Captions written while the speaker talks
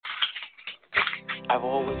I've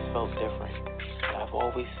always felt different. I've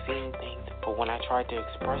always seen things, but when I tried to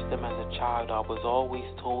express them as a child, I was always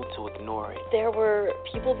told to ignore it. There were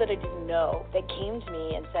people that I didn't know that came to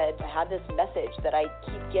me and said, I have this message that I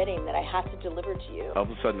keep getting that I have to deliver to you. All of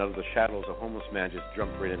a sudden, out of the shadows, a homeless man just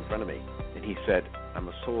jumped right in front of me. And he said, I'm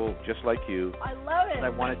a soul just like you. I love it. I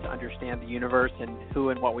wanted to understand the universe and who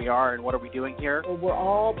and what we are and what are we doing here. We're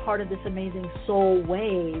all part of this amazing soul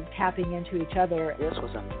wave tapping into each other. This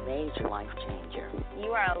was a major life changer.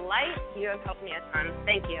 You are a light. You have helped me a ton.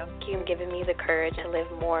 Thank you. You've given me the courage to live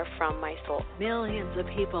more from my soul. Millions of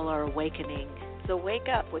people are awakening. So wake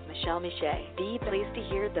up with Michelle Miche, the place to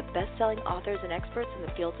hear the best-selling authors and experts in the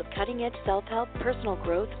fields of cutting-edge self-help, personal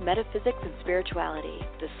growth, metaphysics, and spirituality.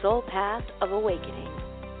 The soul path of awakening.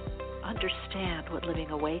 Understand what living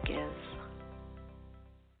awake is.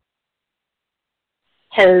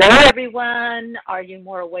 Hello, everyone. Are you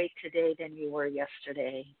more awake today than you were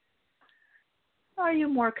yesterday? Are you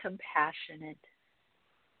more compassionate?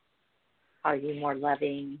 Are you more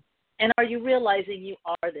loving? And are you realizing you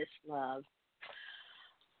are this love?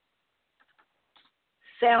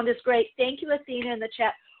 Sound is great. Thank you, Athena, in the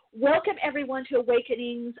chat. Welcome, everyone, to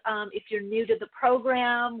Awakenings. If you're new to the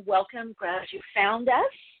program, welcome. Glad you found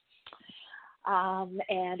us.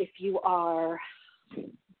 And if you are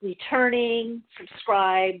returning,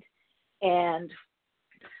 subscribed, and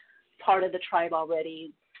part of the tribe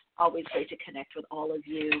already, always great to connect with all of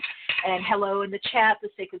you. And hello in the chat, the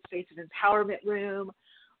Sacred Space of Empowerment Room.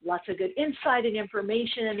 Lots of good insight and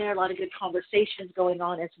information in there, a lot of good conversations going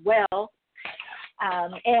on as well.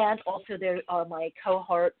 And also there are my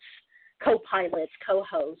cohorts, co-pilots,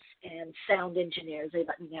 co-hosts, and sound engineers. They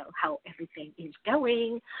let me know how everything is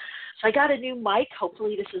going. So I got a new mic.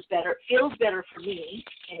 Hopefully this is better. It feels better for me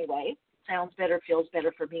anyway. Sounds better, feels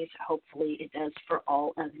better for me, so hopefully it does for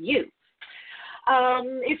all of you.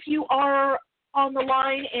 If you are on the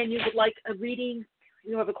line and you would like a reading,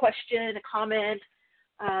 you have a question, a comment,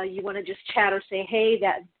 you want to just chat or say, hey,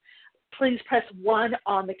 please press 1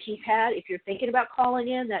 on the keypad. If you're thinking about calling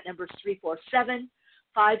in, that number is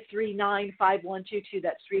 347-539-5122.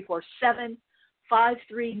 That's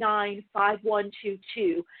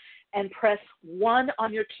 347-539-5122. And press 1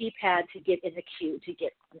 on your keypad to get in the queue, to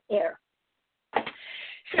get on air.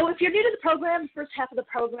 So if you're new to the program, the first half of the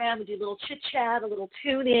program, we do a little chit-chat, a little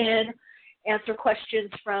tune-in, answer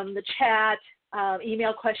questions from the chat,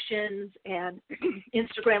 email questions, and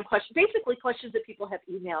Instagram questions, basically questions that people have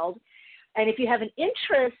emailed. And if you have an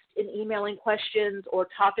interest in emailing questions or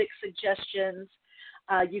topic suggestions,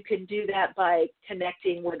 you can do that by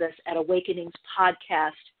connecting with us at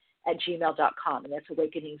awakeningspodcast@gmail.com. And that's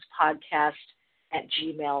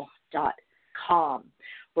awakeningspodcast@gmail.com.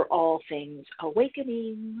 For all things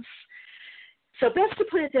awakenings. So best to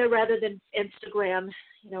put it there rather than Instagram,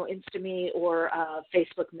 Insta.me or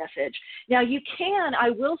Facebook message. Now I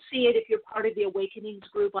will see it if you're part of the Awakenings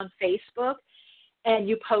group on Facebook and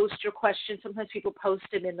you post your questions. Sometimes people post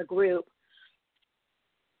them in the group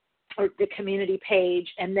or the community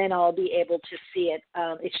page, and then I'll be able to see it.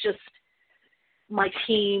 It's just my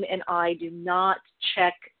team and I do not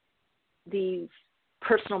check the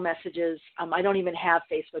personal messages. I don't even have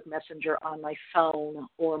Facebook Messenger on my phone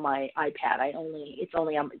or my iPad. It's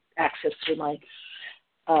only access through my,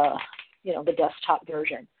 the desktop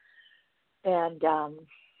version. And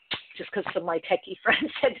just because some of my techie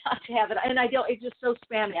friends said not to have it, and I don't. It's just so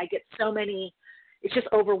spammy. I get so many. It's just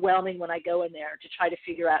overwhelming when I go in there to try to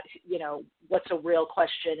figure out, what's a real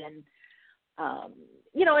question. And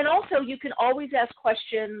and also you can always ask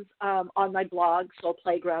questions on my blog,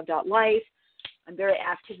 soulplayground.life. I'm very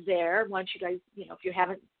active there. Once you guys, if you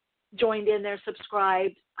haven't joined in there,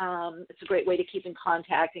 subscribed, it's a great way to keep in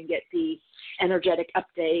contact and get the energetic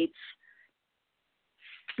updates,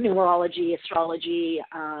 numerology, astrology,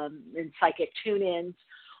 and psychic tune-ins,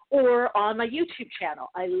 or on my YouTube channel.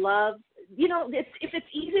 I love, if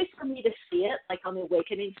it's easy for me to see it, like on the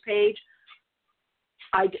Awakenings page,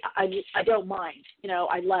 I don't mind.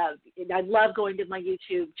 I love going to my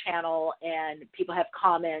YouTube channel and people have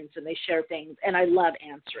comments and they share things, and I love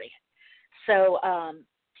answering it. So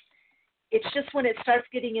it's just when it starts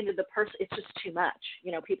getting into the person, it's just too much.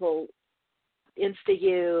 People Insta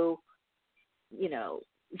you,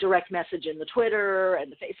 direct message in the Twitter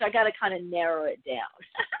and the face. So I got to kind of narrow it down.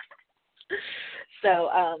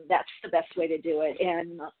 So that's the best way to do it.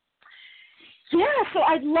 And so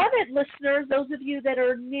I'd love it, listeners, those of you that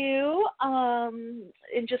are new and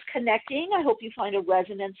just connecting. I hope you find a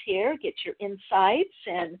resonance here, get your insights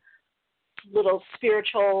and little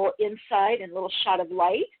spiritual insight and a little shot of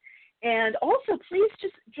light. And also, please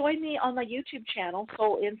just join me on my YouTube channel,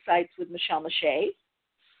 Soul Insights with Michelle Miche.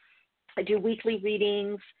 I do weekly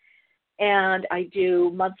readings, and I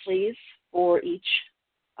do monthlies for each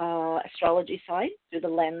astrology sign through the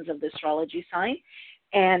lens of the astrology sign,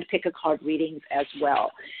 and pick a card readings as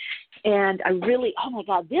well. And I really, oh my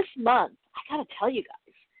God, this month, I got to tell you guys,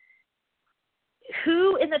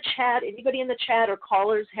 who in the chat, anybody in the chat or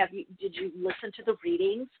callers, did you listen to the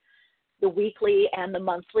readings, the weekly and the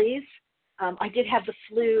monthlies? I did have the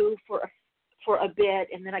flu for a bit,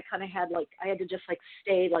 and then I kind of had I had to just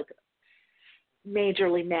stay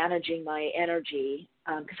majorly managing my energy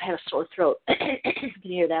because I had a sore throat. Can you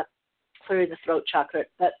hear that? Clearing the throat chakra,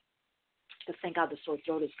 but thank God the sore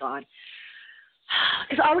throat is gone.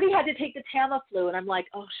 Because I already had to take the Tamiflu, and I'm like,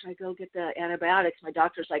 oh, should I go get the antibiotics? My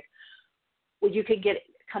doctor's like, well, you can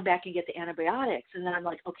come back and get the antibiotics. And then I'm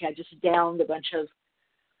like, okay, I just downed a bunch of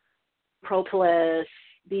propolis,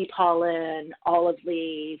 bee pollen, olive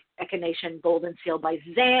leaf, echinacea, golden seal by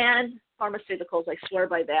Zan Pharmaceuticals. I swear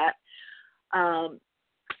by that.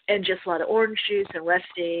 And just a lot of orange juice and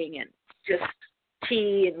resting and just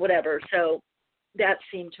tea and whatever. So that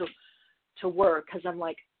seemed to work because I'm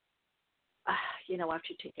like, after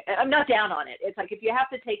you take it, I'm not down on it. It's like if you have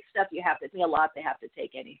to take stuff, you have to. It's me a lot to have to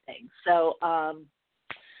take anything. So,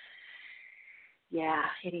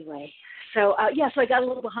 anyway. So, so I got a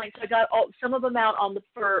little behind. So I got some of them out on the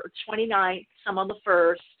 29th, some on the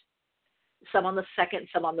 1st, some on the 2nd,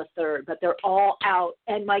 some on the 3rd. But they're all out.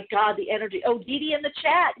 And, my God, the energy. Oh, Dee Dee in the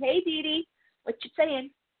chat. Hey, Dee Dee. What you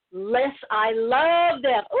saying? I love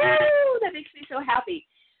them. Ooh, that makes me so happy.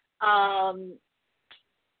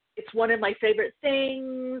 It's one of my favorite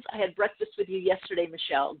things. I had breakfast with you yesterday,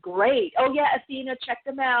 Michelle. Great. Oh, yeah, Athena, check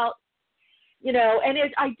them out. And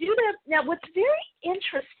I do them. Now, what's very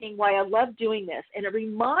interesting, why I love doing this, and it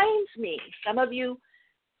reminds me, some of you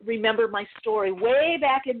remember my story way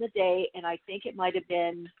back in the day, and I think it might have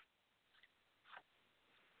been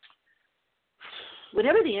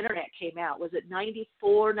whenever the internet came out. Was it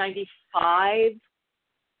 94, 95?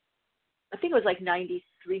 I think it was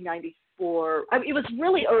 93, 94. It was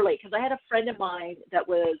really early because I had a friend of mine that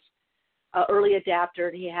was an early adapter,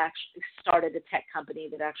 and he actually started a tech company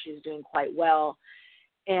that actually is doing quite well.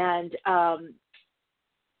 And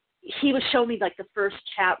he was showing me the first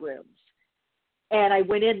chat rooms. And I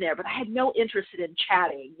went in there, but I had no interest in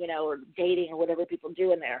chatting, or dating or whatever people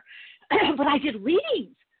do in there. But I did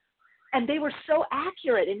readings, and they were so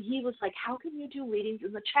accurate. And he was like, how can you do readings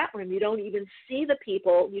in the chat room? You don't even see the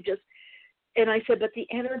people. And I said, but the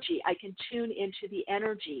energy, I can tune into the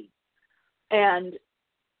energy. And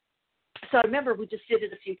so I remember we just did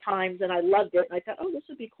it a few times, and I loved it. And I thought, oh, this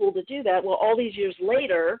would be cool to do that. Well, all these years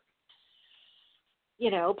later,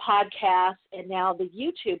 podcasts, and now the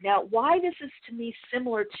YouTube. Now, why this is to me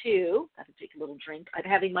similar to, I have to take a little drink. I'm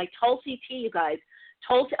having my Tulsi tea, you guys.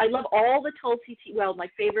 Tulsi, I love all the Tulsi tea. Well, my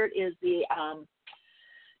favorite is the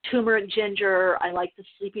turmeric ginger. I like the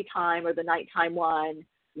sleepy time or the nighttime one.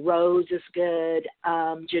 Rose is good.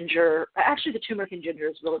 Ginger. Actually, the turmeric and ginger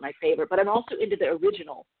is really my favorite, but I'm also into the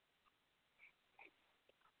original.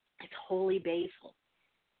 It's holy basil.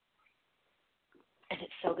 And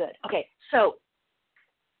it's so good. Okay, so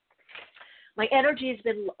my energy has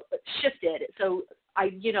been shifted. So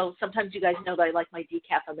sometimes you guys know that I like my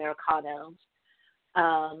decaf Americanos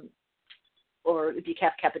or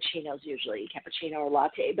decaf cappuccinos usually, cappuccino or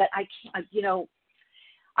latte. But I can't,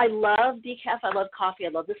 I love decaf. I love coffee. I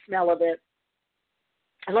love the smell of it.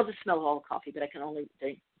 I love the smell of all coffee, but I can only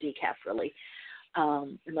drink decaf really,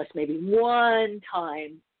 unless maybe one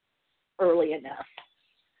time early enough.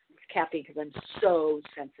 Caffeine because I'm so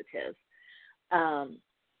sensitive.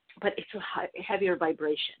 But it's a heavier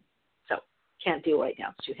vibration, so can't do it right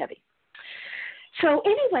now. It's too heavy. So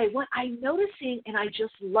anyway, what I'm noticing, and I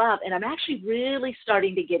just love, and I'm actually really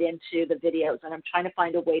starting to get into the videos, and I'm trying to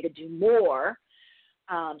find a way to do more.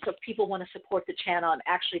 So if people want to support the channel, and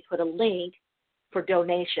actually put a link for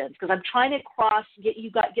donations, because I'm trying to get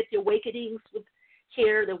the Awakenings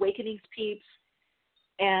here, the Awakenings peeps,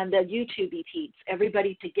 and the YouTube peeps,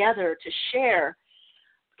 everybody together to share,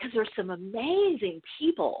 because there's some amazing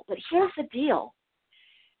people. But here's the deal.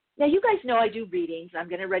 Now, you guys know I do readings. I'm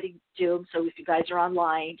getting ready to do them, so if you guys are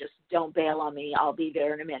online, just don't bail on me. I'll be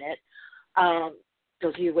there in a minute.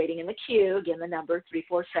 Those of you waiting in the queue, again, the number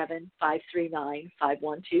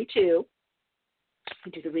 347-539-5122.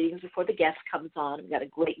 We do the readings before the guest comes on. We've got a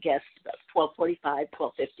great guest about 12:45,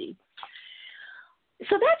 12:50.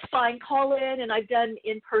 So that's fine. Call in, and I've done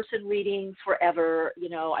in-person readings forever.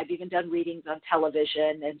 I've even done readings on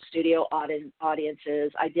television and studio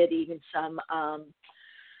audiences. I did even some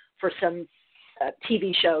for some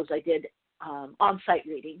TV shows. I did on-site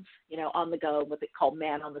readings, on the go, what they call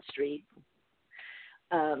man on the street.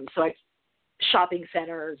 So I shopping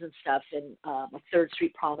centers and stuff, and like 3rd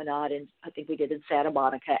Street Promenade, and I think we did in Santa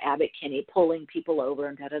Monica, Abbot Kinney, pulling people over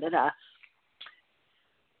and da-da-da-da.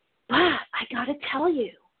 But I got to tell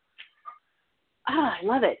you, I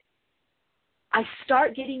love it. I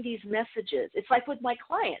start getting these messages. It's like with my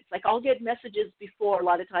clients. Like I'll get messages before, a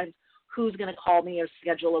lot of times, who's going to call me or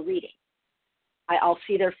schedule a reading. I'll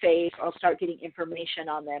see their face, or I'll start getting information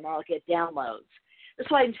on them, or I'll get downloads. That's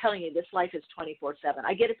why I'm telling you, this life is 24/7.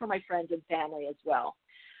 I get it from my friends and family as well.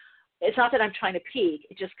 It's not that I'm trying to peek.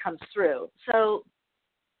 It just comes through. So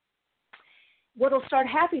what will start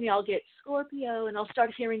happening, I'll get Scorpio, and I'll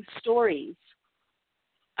start hearing stories,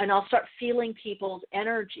 and I'll start feeling people's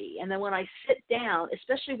energy. And then when I sit down,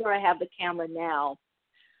 especially where I have the camera now,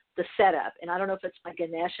 the setup, and I don't know if it's my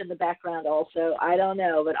Ganesh in the background also, I don't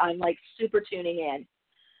know, but I'm like super tuning in.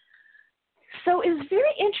 So it was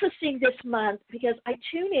very interesting this month because I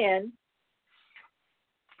tune in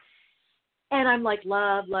and I'm like,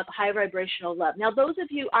 love, high vibrational love. Now, those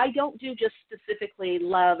of you, I don't do just specifically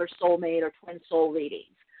love or soulmate or twin soul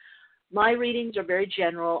readings. My readings are very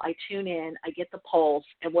general. I tune in, I get the pulse,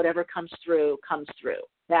 and whatever comes through, comes through.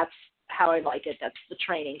 That's how I like it. That's the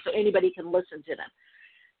training. So anybody can listen to them.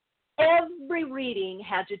 Every reading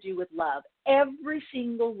had to do with love. Every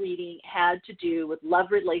single reading had to do with love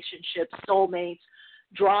relationships, soulmates,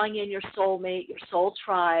 drawing in your soulmate, your soul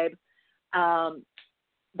tribe,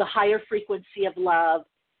 the higher frequency of love.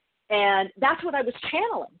 And that's what I was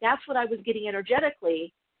channeling. That's what I was getting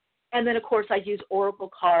energetically. And then, of course, I use oracle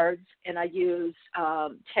cards, and I use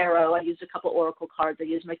tarot. I used a couple oracle cards. I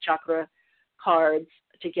used my chakra cards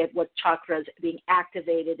to get what chakras being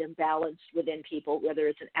activated and balanced within people, whether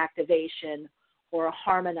it's an activation or a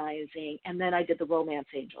harmonizing. And then I did the romance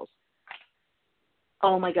angels.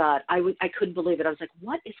 Oh, my God. I couldn't believe it. I was like,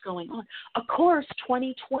 what is going on? Of course,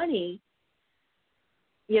 2020,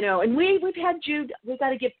 you know, and we've had Jude, we've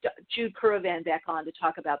got to get Jude Curavan back on to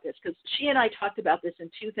talk about this, because she and I talked about this in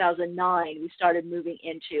 2009. We started moving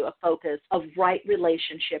into a focus of right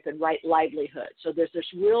relationship and right livelihood. So there's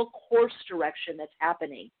this real course direction that's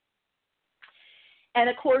happening. And,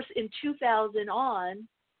 of course, in 2000 on,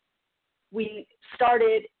 we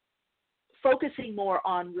started focusing more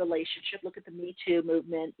on relationship. Look at the Me Too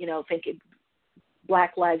movement, you know, thinking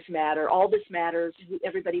Black Lives Matter, all this matters,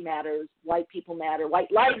 everybody matters, white people matter,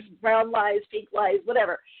 white lives, brown lives, pink lives,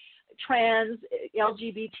 whatever, trans,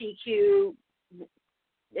 LGBTQ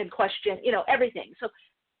in question, you know, everything. So,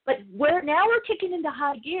 but we're kicking into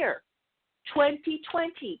high gear.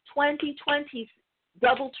 2020's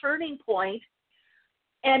double turning point,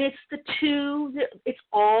 and it's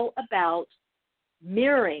all about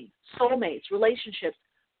mirroring soulmates, relationships,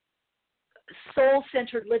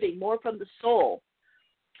 soul-centered living, more from the soul.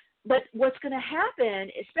 But what's going to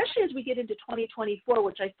happen, especially as we get into 2024,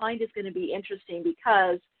 which I find is going to be interesting,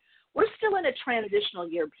 because we're still in a transitional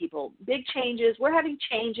year, people. Big changes. We're having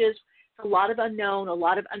changes. A lot of unknown, a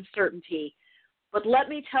lot of uncertainty. But let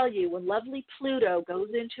me tell you, when lovely Pluto goes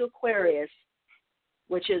into Aquarius,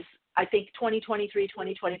 which is, I think, 2023,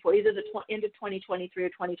 2024, either the end of 2023 or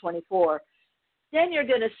 2024, then you're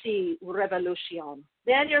going to see revolution.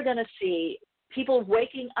 Then you're going to see people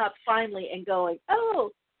waking up finally and going,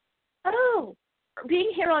 oh,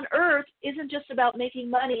 being here on Earth isn't just about making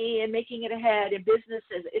money and making it ahead in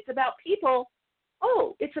businesses. It's about people.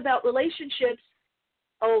 Oh, it's about relationships.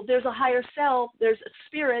 Oh, there's a higher self. There's a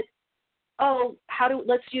spirit. Oh,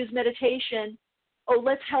 let's use meditation. Oh,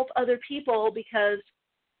 let's help other people, because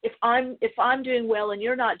if I'm doing well and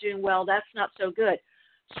you're not doing well, that's not so good.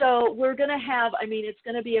 So we're going to have, it's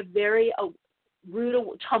going to be a very rude,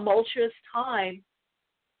 tumultuous time,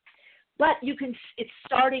 but it's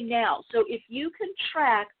starting now. So if you can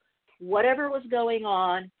track whatever was going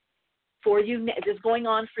on for you, is going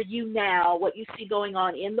on for you now, what you see going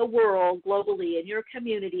on in the world, globally, in your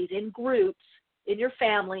communities, in groups, in your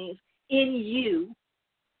families, in you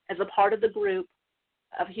as a part of the group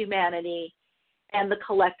of humanity and the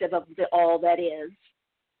collective of all that is,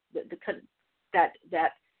 that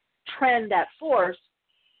trend, that force,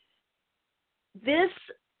 this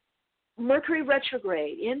Mercury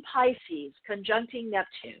retrograde in Pisces conjuncting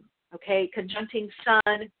Neptune, okay, conjuncting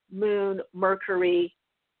Sun, Moon, Mercury,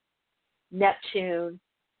 Neptune,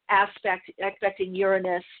 aspecting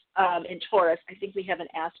Uranus in Taurus. I think we have an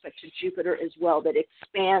aspect to Jupiter as well that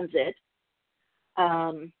expands it.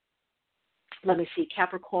 Let me see,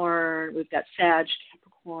 Capricorn, we've got Sag,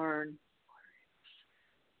 Capricorn,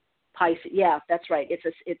 Pisces. Yeah, that's right. It's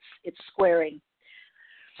squaring.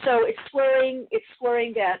 So it's squaring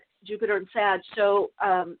that Jupiter and Sag. So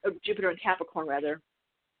Jupiter and Capricorn rather.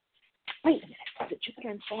 wait a minute, is it Jupiter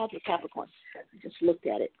and Sag or Capricorn? I just looked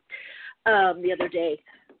at it the other day.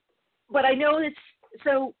 But I know it's,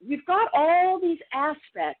 so we've got all these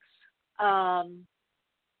aspects.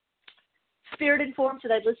 Spirit Informed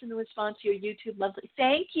said, I'd listen and respond to your YouTube monthly.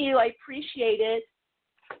 Thank you. I appreciate it.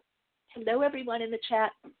 Hello, everyone in the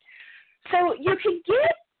chat. So you can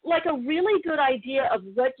get like a really good idea of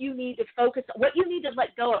what you need to focus on, what you need to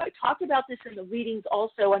let go of. I talked about this in the readings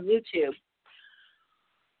also on YouTube.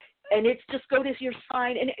 And it's just go to your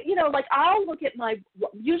sign. And, you know, like I'll look at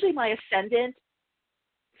usually my ascendant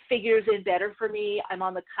figures in better for me. I'm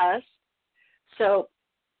on the cusp. So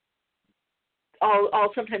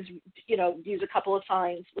I'll sometimes, you know, use a couple of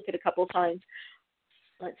signs, look at a couple of signs.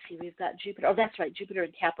 Let's see, we've got Jupiter. Oh, that's right, Jupiter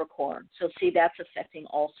and Capricorn. So see, that's affecting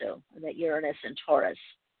also, and that Uranus and Taurus.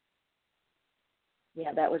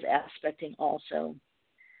 Yeah, that was aspecting also.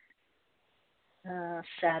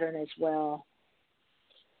 Saturn as well.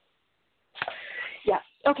 Yeah,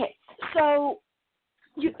 okay. So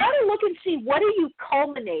you've got to look and see, what are you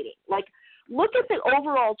culminating? Like, look at the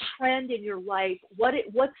overall trend in your life.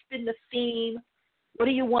 What's been the theme? What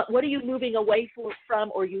do you want? What are you moving away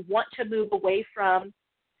from, or you want to move away from,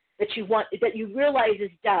 that you realize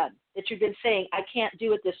is done, that you've been saying, I can't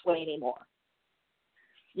do it this way anymore.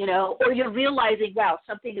 You know, or you're realizing, wow,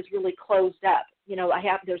 something is really closed up. You know,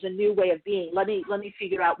 there's a new way of being. Let me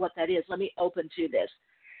figure out what that is. Let me open to this.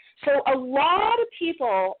 So a lot of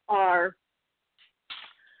people are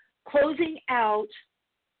closing out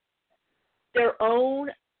their own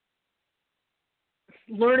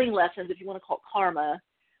learning lessons, if you want to call it karma,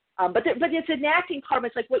 but it's enacting karma.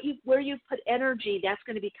 It's like where you put energy, that's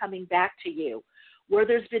going to be coming back to you. Where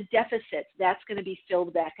there's been deficits, that's going to be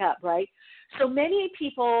filled back up, right? So many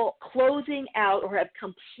people closing out or have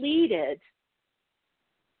completed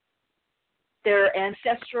their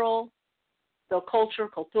ancestral, the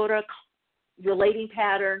cultura, relating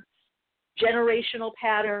pattern, generational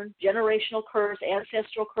curse,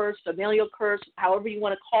 ancestral curse, familial curse, however you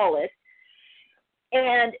want to call it,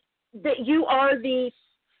 and that you are the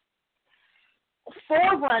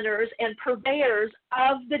forerunners and purveyors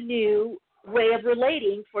of the new way of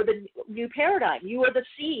relating for the new paradigm. You are the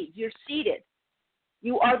seeds. You're seeded.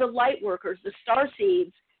 You are the light workers, the star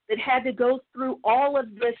seeds that had to go through all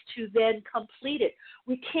of this to then complete it.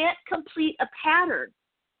 We can't complete a pattern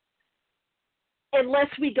unless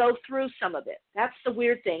we go through some of it. That's the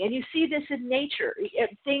weird thing. And you see this in nature.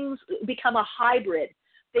 Things become a hybrid.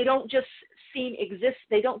 They don't just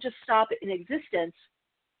they don't just stop in existence.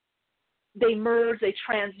 They merge, they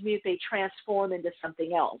transmute, they transform into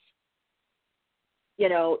something else. You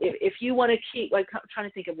know, if you want to keep, like, I'm trying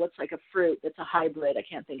to think of what's like a fruit that's a hybrid. I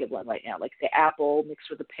can't think of one right now, like the apple mixed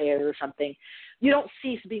with a pear or something. You don't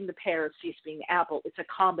cease being the pear, cease being the apple. It's a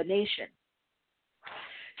combination.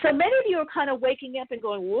 So many of you are kind of waking up and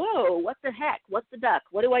going, whoa, what the heck? What's the duck?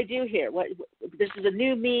 What do I do here? This is a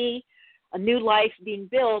new me, a new life being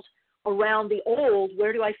built around the old.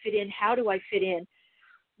 Where do I fit in? How do I fit in?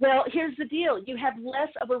 Well, here's the deal. You have less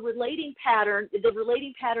of a relating pattern. The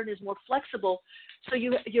relating pattern is more flexible, so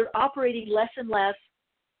you're operating less and less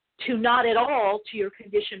to not at all to your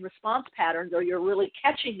conditioned response patterns, or you're really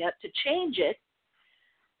catching up to change it.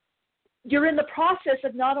 You're in the process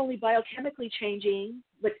of not only biochemically changing,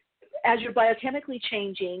 but as you're biochemically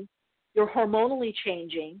changing, you're hormonally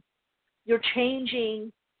changing. You're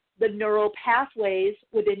changing the neural pathways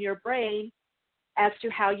within your brain as to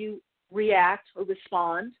how you react or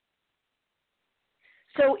respond.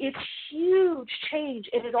 So it's huge change,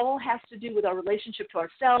 and it all has to do with our relationship to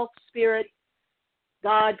ourselves, spirit,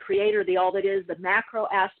 God, creator, the all that is, the macro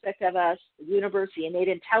aspect of us, the universe, the innate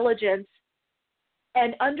intelligence,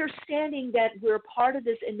 and understanding that we're part of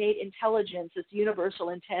this innate intelligence, this universal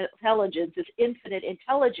intelligence, this infinite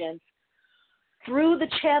intelligence, through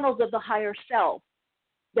the channels of the higher self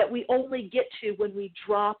that we only get to when we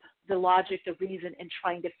drop the logic, the reason, and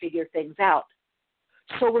trying to figure things out.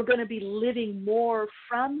 So we're going to be living more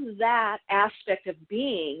from that aspect of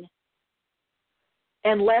being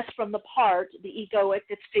and less from the part, the egoic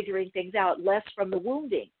that's figuring things out, less from the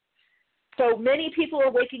wounding. So many people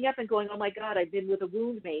are waking up and going, oh, my God, I've been with a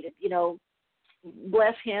wound mate. You know,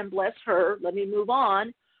 bless him, bless her, let me move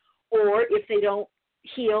on. Or if they don't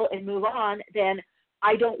heal and move on, then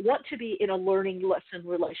I don't want to be in a learning lesson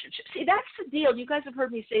relationship. See, that's the deal. You guys have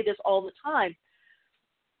heard me say this all the time.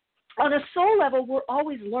 On a soul level, we're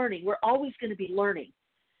always learning. We're always going to be learning.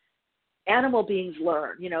 Animal beings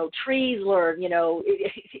learn, you know, trees learn,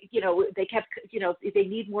 they kept, if they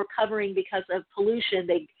need more covering because of pollution,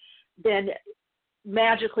 then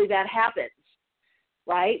magically that happens,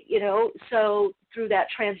 right? You know, so through that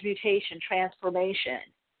transmutation, transformation.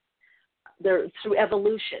 they're through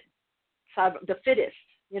evolution, the fittest,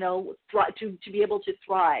 to be able to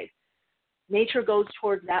thrive. Nature goes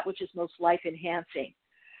towards that which is most life-enhancing.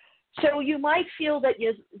 So you might feel that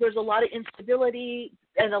there's a lot of instability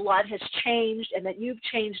and a lot has changed and that you've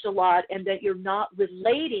changed a lot and that you're not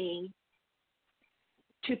relating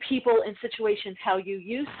to people and situations how you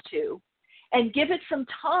used to. And give it some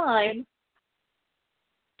time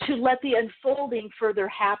to let the unfolding further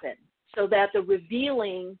happen so that the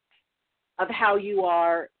revealing of how you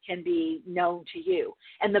are can be known to you.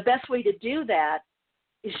 And the best way to do that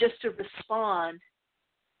is just to respond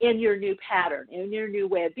in your new pattern, in your new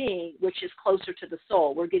way of being, which is closer to the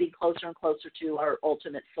soul. We're getting closer and closer to our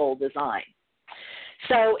ultimate soul design.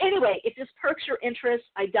 So anyway, if this perks your interest,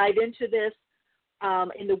 I dive into this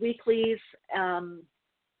in the weeklies.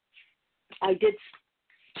 I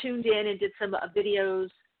tuned in and did some videos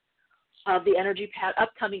of the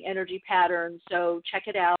upcoming energy patterns. So check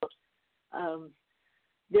it out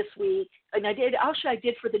this week. And I did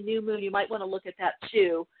for the new moon. You might want to look at that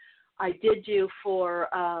too. I did do for,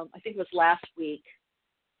 I think it was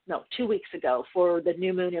 2 weeks ago, for the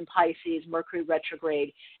new moon in Pisces, Mercury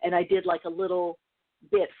retrograde, and I did like a little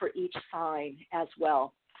bit for each sign as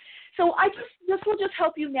well. So this will just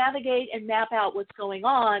help you navigate and map out what's going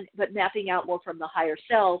on, but mapping out more from the higher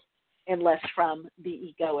self and less from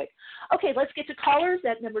the egoic. Okay, let's get to callers.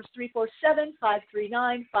 That number is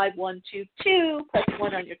 347-539-5122. Press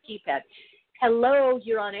 1 on your keypad. Hello,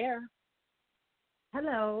 you're on air.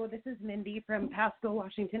 Hello, this is Mindy from Pasco,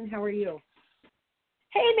 Washington. How are you?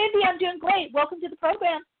 Hey, Mindy, I'm doing great. Welcome to the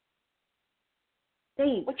program.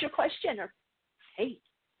 Thanks. What's your question? Hey.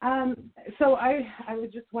 So I was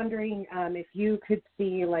just wondering if you could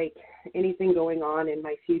see like anything going on in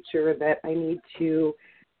my future that I need to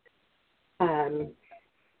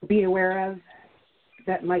be aware of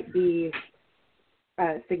that might be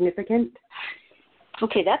significant.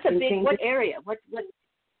 Okay, that's a big. What area? What?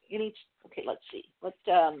 Okay, let's see. What?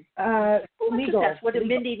 Legal. What does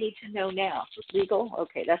Mindy need to know now? Legal.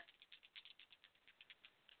 Okay, that's.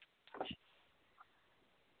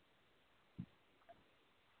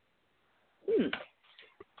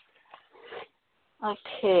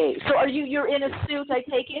 Okay, so you're in a suit, I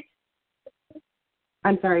take it?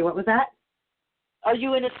 I'm sorry, what was that? Are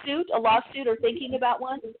you in a suit, a lawsuit, or thinking about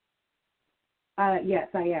one? Yes,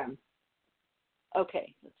 I am.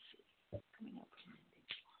 Okay, let's see.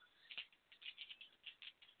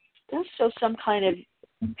 Does show some kind of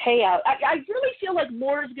payout. I really feel like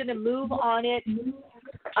more is going to move on it,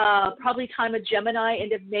 probably time of Gemini,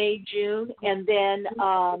 end of May, June, and then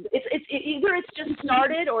either it's just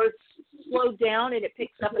started or it's slowed down and it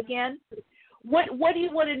picks up again. What do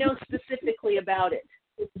you want to know specifically about it?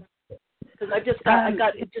 Because I've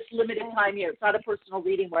got just limited time here. It's not a personal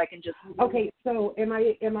reading where I can just. Okay, so am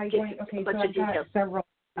I going? Okay, so I've got several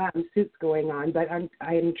suits going on, but I'm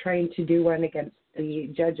trying to do one against the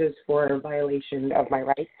judges for violation of my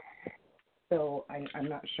rights. So I'm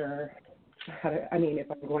not sure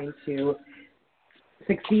if I'm going to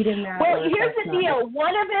succeed in that. Well, here's the deal.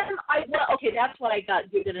 One of them, that's what I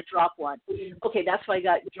got. You're going to drop one. Okay, that's why I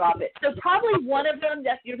got drop it. So probably one of them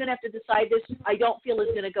that you're going to have to decide this, I don't feel is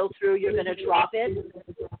going to go through. You're going to drop it.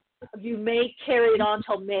 You may carry it on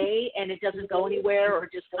till May and it doesn't go anywhere, or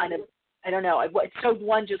just kind of, I don't know. So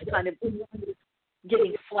one just kind of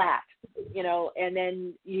getting flat, and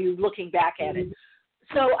then you looking back at it.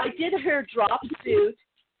 So I did hear drop suit,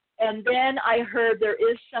 and then I heard there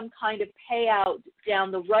is some kind of payout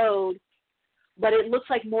down the road, but it looks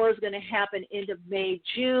like more is going to happen end of May,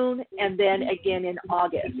 June, and then again in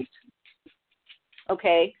August.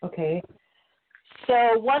 Okay? Okay.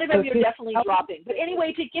 So one of them you're definitely dropping. But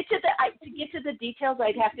anyway, to get to the details,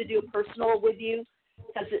 I'd have to do a personal with you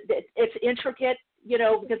because it's intricate,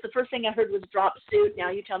 because the first thing I heard was drop suit.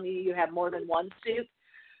 Now you tell me you have more than one suit.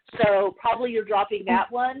 So probably you're dropping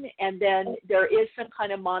that one, and then there is some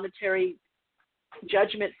kind of monetary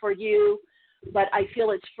judgment for you, but I feel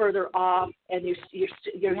it's further off, and you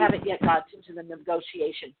haven't yet got to the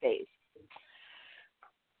negotiation phase.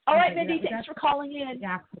 All right, Mindy, thanks for calling in.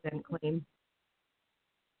 Accident claim.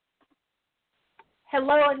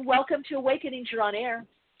 Hello, and welcome to Awakenings. You're on air.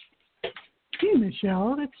 Hey,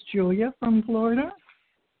 Michelle. It's Julia from Florida.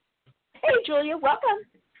 Hey, Julia. Welcome.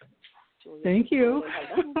 Thank you.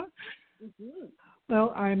 Mm-hmm.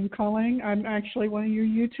 Well, I'm calling. I'm actually one of your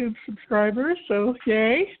YouTube subscribers, so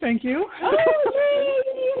yay. Thank you. Oh,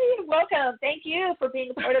 yay. Welcome. Thank you for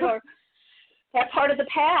being a part of that part of the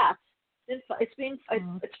path. It's fun. It's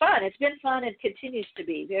been fun and continues to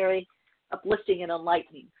be very uplifting and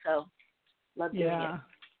enlightening. So love doing it.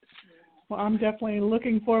 Well, I'm definitely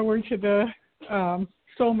looking forward to the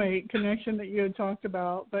soulmate connection that you had talked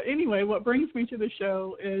about. But anyway, what brings me to the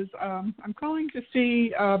show is I'm calling to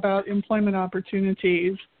see about employment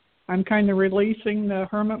opportunities. I'm kind of releasing the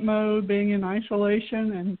hermit mode, being in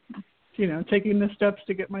isolation, and, taking the steps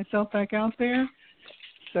to get myself back out there.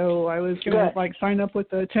 So I was going to, sign up with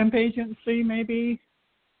the temp agency maybe.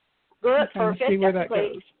 Good, perfect. See where That's that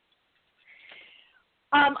great. goes.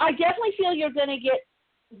 I definitely feel you're going to get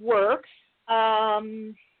work. I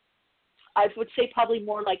would say probably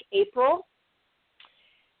more like April.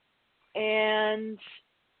 And,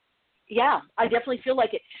 yeah, I definitely feel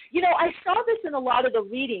like it. I saw this in a lot of the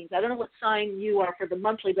readings. I don't know what sign you are for the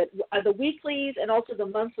monthly, but the weeklies and also the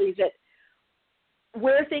monthlies, that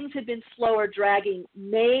where things had been slow or dragging,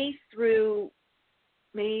 March through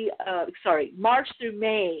May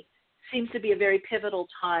seems to be a very pivotal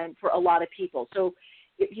time for a lot of people. So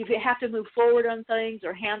if you have to move forward on things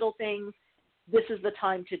or handle things, this is the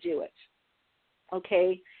time to do it.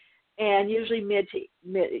 Okay, and usually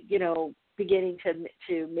beginning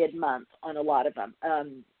to mid-month on a lot of them.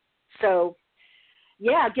 So,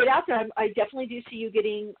 yeah, get out there. I definitely do see you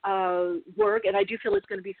getting work, and I do feel it's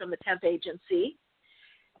going to be from the temp agency.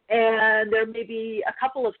 And there may be a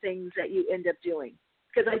couple of things that you end up doing,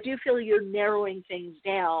 because I do feel you're narrowing things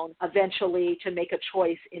down eventually to make a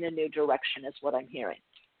choice in a new direction is what I'm hearing.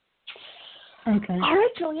 Okay. All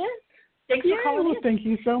right, Julianne. Thanks for calling in. Thank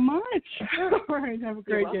you so much. All right, have a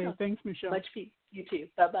great day. Thanks, Michelle. Much peace. You too.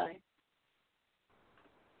 Bye-bye.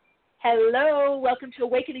 Hello. Welcome to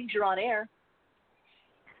Awakenings. You're on air.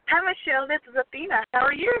 Hi, Michelle. This is Athena. How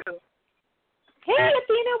are you? Hey,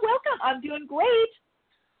 Athena. Welcome. I'm doing great.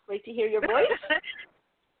 Great to hear your voice.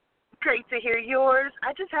 Great to hear yours.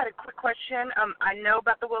 I just had a quick question. I know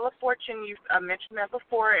about the Wheel of Fortune. You've mentioned that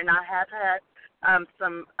before, and I have had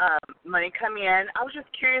some money come in. I was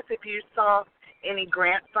just curious if you saw any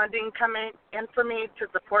grant funding coming in for me to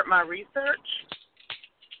support my research.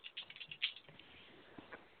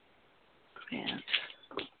 Grant.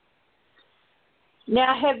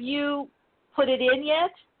 Now, have you put it in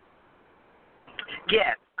yet?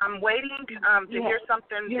 Yes. I'm waiting to hear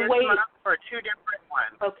something this month for 2 different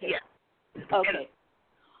ones. Okay. Yes. Okay.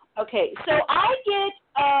 Okay. So I get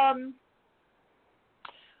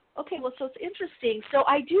okay. Well, so it's interesting. So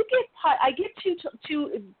I get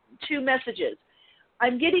two messages.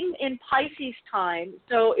 I'm getting in Pisces time,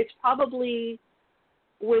 so it's probably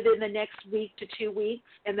within the next week to 2 weeks,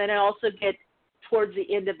 and then I also get towards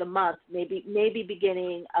the end of the month, maybe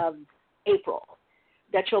beginning of April,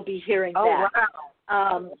 that you'll be hearing that. Wow.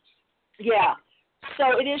 Yeah.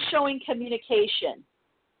 So it is showing communication.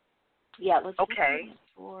 Yeah. Let's okay.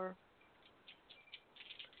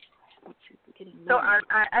 See, so I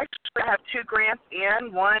actually have 2 grants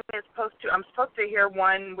in. One is I'm supposed to hear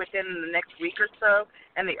one within the next week or so,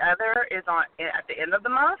 and the other is at the end of the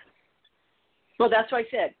month. Well, that's what I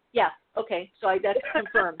said. Yeah. Okay. So that's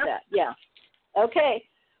confirmed that. Yeah. Okay.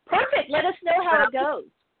 Perfect. Let us know how it goes.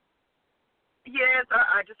 Yes.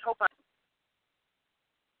 I just hope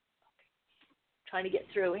Trying to get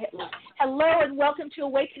through. Hello and welcome to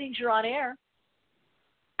Awakenings. You're on air.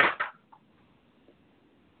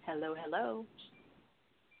 Hello, hello.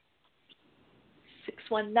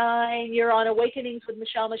 619. You're on Awakenings with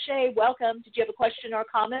Michelle Mache. Welcome. Did you have a question or a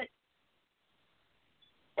comment?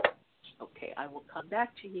 Okay, I will come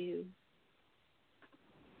back to you.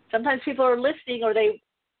 Sometimes people are listening or they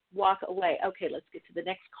walk away. Okay, let's get to the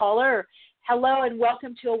next caller. Hello and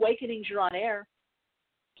welcome to Awakenings. You're on air.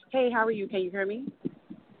 Hey, how are you? Can you hear me?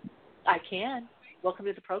 I can. Welcome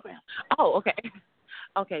to the program. Oh, okay.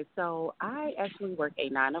 Okay, so I actually work a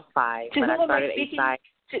 9 to 5, but I started a side.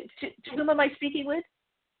 To whom am I speaking with?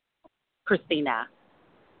 Christina.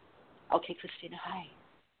 Okay, Christina. Hi.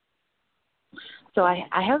 So I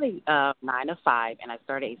have a 9 to 5, and I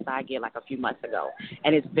started a side gig like a few months ago,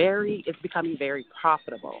 and it's becoming very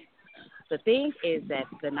profitable. The thing is that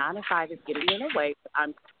the 9 to 5 is getting in the way.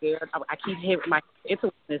 I'm scared. I keep hearing my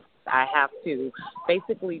intuition. I have to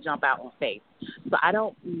basically jump out on faith. So I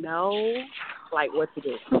don't know, what to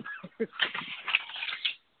do.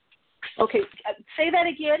 Okay, say that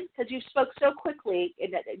again because you spoke so quickly,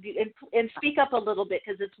 and speak up a little bit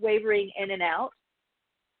because it's wavering in and out.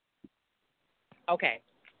 Okay.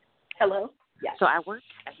 Hello? Yes. So I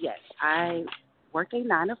work a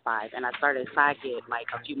 9 to 5, and I started a side gig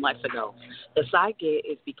a few months ago. The side gig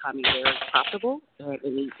is becoming very profitable, and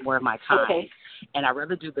it needs more of my time. Okay. And I'd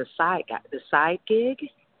rather do the side gig,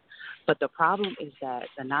 but the problem is that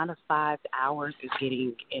the 9 to 5 hours is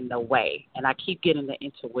getting in the way, and I keep getting the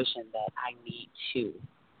intuition that I need to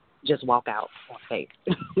just walk out on faith.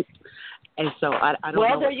 And so I don't know.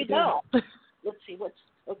 Well, there you go. Let's see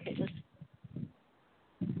okay.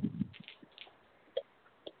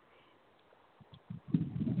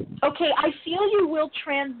 Okay, I feel you will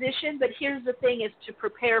transition, but here's the thing: is to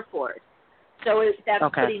prepare for it. So if that's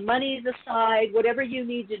putting monies aside, whatever you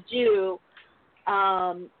need to do,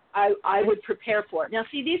 I would prepare for it. Now,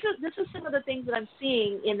 see, this is some of the things that I'm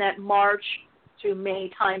seeing in that March to May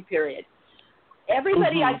time period.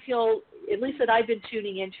 Everybody, I feel, at least that I've been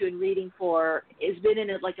tuning into and reading for, has been in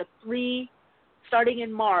starting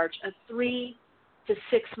in March, a 3 to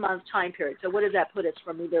 6 month time period. So what does that put us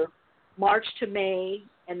from either March to May,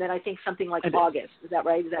 and then I think something like August. Is that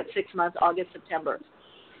right? Is that 6 months, August, September?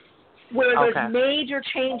 Where there's major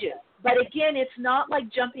changes. But again, it's not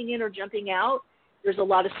like jumping in or jumping out. There's a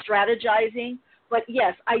lot of strategizing. But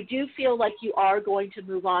yes, I do feel like you are going to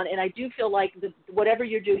move on, and I do feel like whatever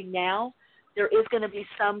you're doing now, there is going to be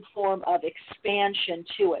some form of expansion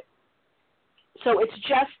to it. So it's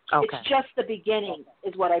just the beginning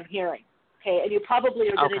is what I'm hearing. Okay, and you probably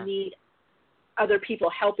are going to need other people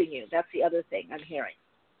helping you. That's the other thing I'm hearing.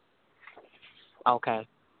 Okay,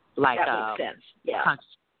 like that makes sense. Yeah.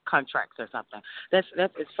 Contracts or something. That's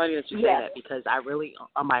it's funny that you say that because I really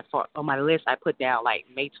on my list I put down like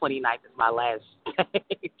May 29th is my last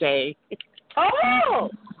day. Oh,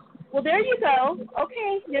 well there you go.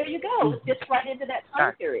 Okay, there you go. Just right into that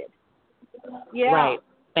time period. Yeah. Right.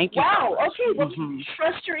 Thank you. Wow. So much. Okay. Well,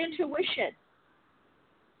 trust your intuition.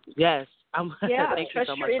 Yes. Thank you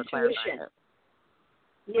so much for clarifying it.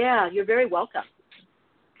 Yeah, you're very welcome.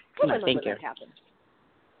 Thank you. That happened.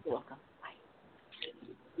 You're welcome.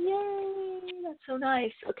 Yay, that's so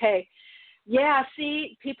nice. Okay. Yeah,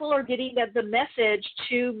 see, people are getting the message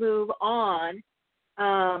to move on.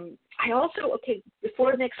 I also,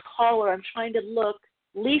 before the next caller, I'm trying to look.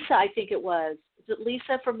 Lisa, I think it was. Is it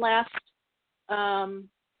Lisa from last, was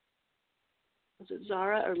it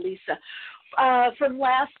Zara or Lisa? From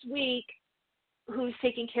last week, who's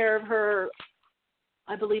taking care of her,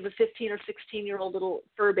 I believe, a 15 or 16-year-old little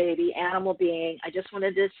fur baby, animal being. I just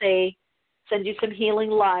wanted to send you some healing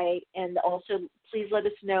light, and also please let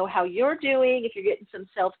us know how you're doing, if you're getting some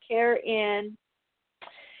self-care in,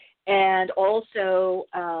 and also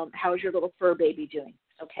how's your little fur baby doing,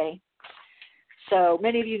 okay? So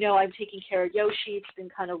many of you know I'm taking care of Yoshi. It's been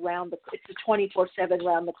kind of it's a 24/7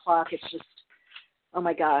 round the clock. It's just, oh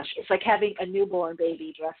my gosh, it's like having a newborn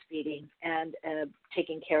baby breastfeeding and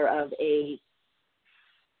taking care of a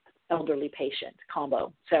elderly patient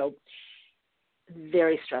combo. So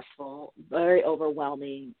very stressful, very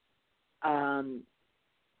overwhelming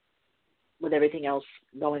with everything else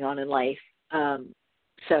going on in life.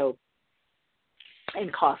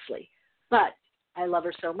 And costly. But I love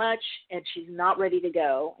her so much, and she's not ready to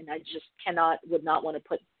go, and I just would not want to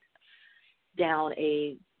put down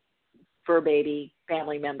a fur baby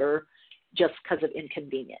family member just because of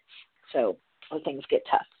inconvenience. So things get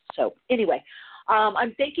tough. So anyway,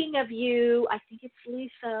 I'm thinking of you. I think it's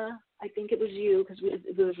Lisa. I think it was you because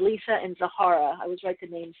it was Lisa and Zahara. I always write the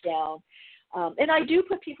names down. And I do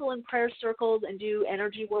put people in prayer circles and do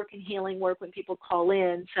energy work and healing work when people call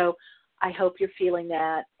in. So I hope you're feeling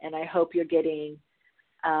that, and I hope you're getting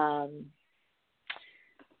some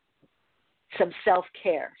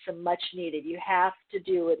self-care, some much needed. You have to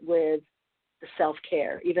do it with the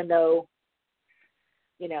self-care, even though,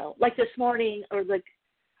 like this morning, or like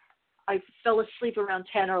I fell asleep around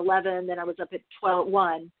 10 or 11, then I was up at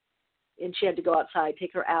 1, and she had to go outside,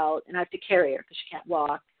 take her out, and I have to carry her because she can't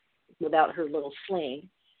walk without her little sling,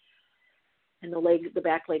 and the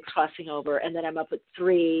back legs crossing over, and then I'm up at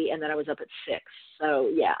 3, and then I was up at 6. So,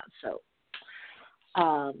 yeah,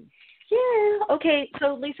 okay,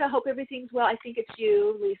 so Lisa, I hope everything's well. I think it's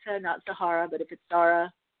you, Lisa, not Zahara, but if it's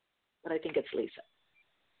Zara, but I think it's Lisa.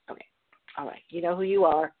 Okay, all right, you know who you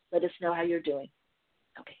are. Let us know how you're doing.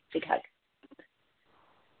 Okay, big hug.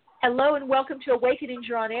 Hello and welcome to Awakenings.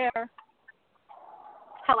 You're on air.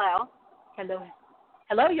 Hello.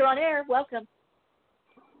 Hello, you're on air. Welcome.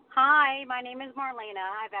 Hi, my name is Marlena.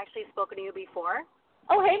 I've actually spoken to you before.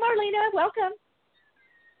 Oh, hey, Marlena. Welcome.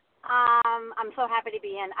 I'm so happy to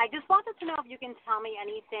be in. I just wanted to know if you can tell me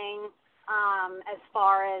anything as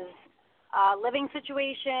far as living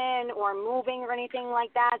situation or moving or anything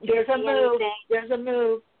like that. There's a move. There's a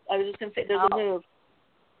move. I was just going to say there's a move.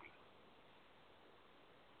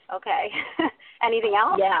 Okay. Anything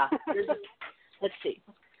else? Yeah. Let's see.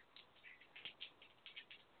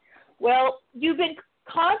 Well, you've been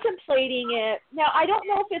contemplating it. Now, I don't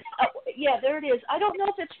know if it's, there it is. I don't know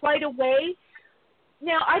if it's right away.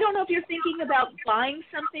 Now, I don't know if you're thinking about buying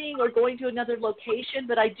something or going to another location,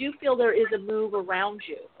 but I do feel there is a move around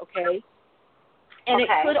you, okay? And it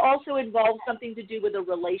could also involve something to do with a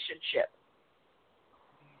relationship.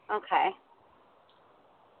 Okay.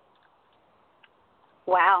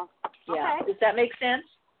 Wow. Yeah. Okay. Does that make sense?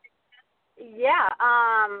 Yeah.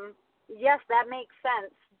 Yes, that makes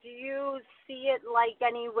sense. Do you see it like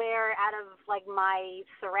anywhere out of like my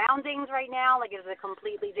surroundings right now? Like, is it a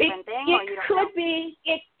completely different thing? It or you don't could know? be.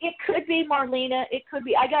 It could be, Marlena. It could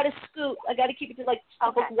be. I got to scoot. I got to keep it to like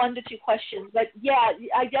 1 to 2 questions. But yeah,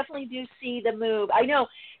 I definitely do see the move. I know.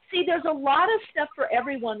 See, there's a lot of stuff for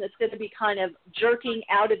everyone that's going to be kind of jerking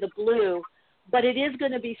out of the blue, but it is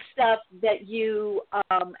going to be stuff that you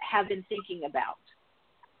have been thinking about.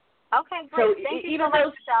 Okay, great. So Thank you even so much,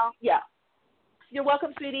 those, Michelle. yeah. You're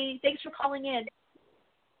welcome, sweetie. Thanks for calling in.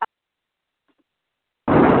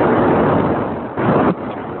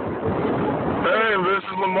 Hey, this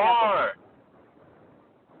is Lamar.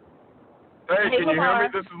 Hey, can Lamar. you hear me?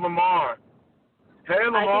 This is Lamar. Hey,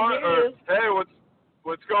 Lamar. I can hear you. Hey,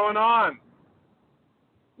 what's going on?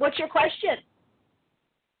 What's your question?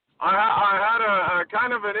 I had a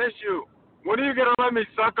kind of an issue. When are you gonna let me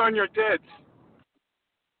suck on your tits?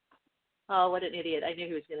 Oh, what an idiot. I knew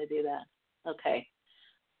he was going to do that. Okay.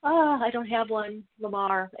 I don't have one,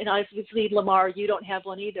 Lamar. And obviously, Lamar, you don't have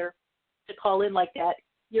one either to call in like that.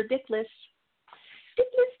 You're dickless.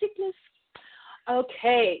 Dickless.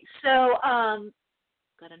 Okay. So,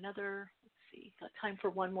 got another, let's see, got time for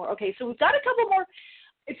one more. Okay. So we've got a couple more.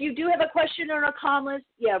 If you do have a question or a comment,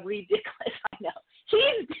 yeah, ridiculous. I know.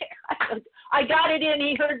 He's there. I got it in.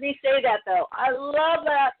 He heard me say that, though. I love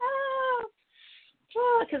that.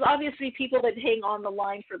 Because obviously people that hang on the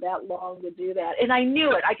line for that long would do that. And I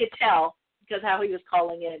knew it. I could tell because how he was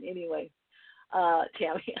calling in. Anyway,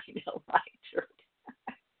 Tammy, I know, right?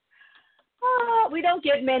 We don't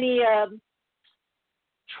get many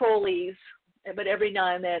trolleys, but every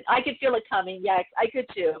now and then. I could feel it coming. Yeah, I could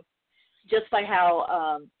too. Just by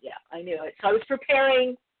how, I knew it. So I was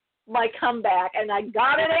preparing my comeback, and I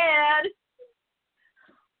got it in.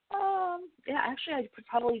 Actually, I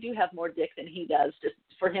probably do have more dick than he does, just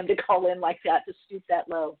for him to call in like that, to stoop that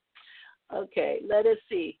low. Okay, let us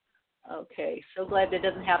see. Okay, so glad that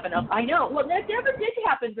doesn't happen. I know. Well, that never did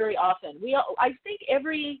happen very often. I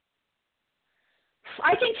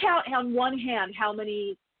can count on one hand how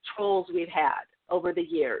many trolls we've had over the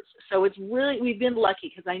years. So it's really, we've been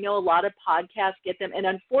lucky because I know a lot of podcasts get them, and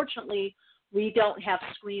unfortunately, we don't have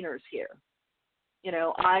screeners here. You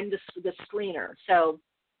know, I'm the screener, so.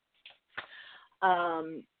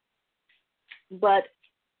 But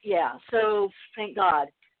yeah, so thank God.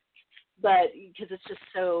 But because it's just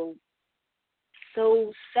so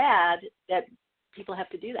sad that people have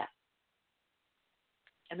to do that,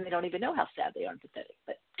 and they don't even know how sad they are and pathetic.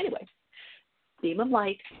 But anyway, beam of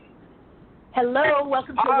light. Hello,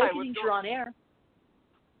 welcome to Awakenings. You're on air.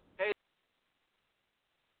 Hey.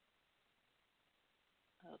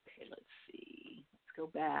 Okay, let's see. Let's go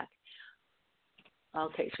back.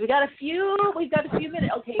 Okay, so we've got a few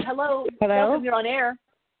minutes. Okay, hello. Welcome, you're on air.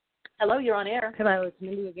 Hello, you're on air. Hello, it's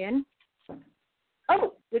Mindy again.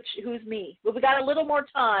 Oh, who's me? Well, we got a little more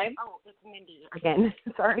time. Oh, it's Mindy. Again,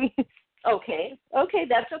 sorry. Okay,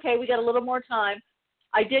 that's okay. We got a little more time.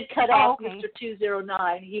 I did cut off Mr.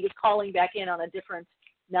 209. He was calling back in on a different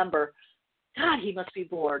number. God, he must be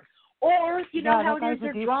bored. Or, you know how it is,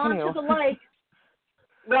 they're drawn to the light.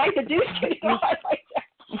 Right, the douche canoe. I like that.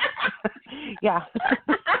 Yeah.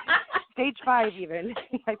 Stage 5 even.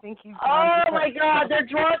 I think he's my God, they're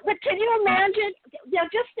drawn. But can you imagine? Yeah,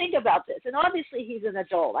 just think about this. And obviously he's an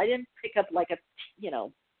adult. I didn't pick up like a, 10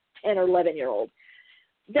 or 11-year-old.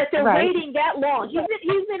 That they're waiting that long.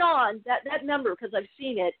 He's been on that number because I've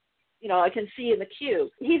seen it. I can see in the queue.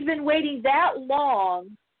 He's been waiting that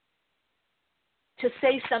long to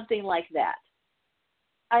say something like that.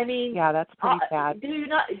 I mean, yeah, that's pretty sad. Do you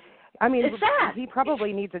not? I mean, it's sad. He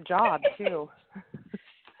probably needs a job too.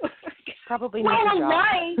 Probably needs a job.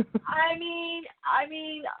 Life. I mean,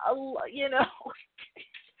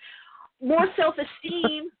 more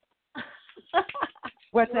self-esteem.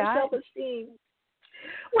 What's more that? Self-esteem.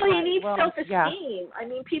 Well, he needs self-esteem. Yeah. I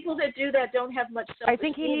mean, people that do that don't have much self-esteem. I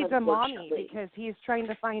think he needs a mommy because he's trying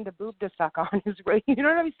to find a boob to suck on his way. You know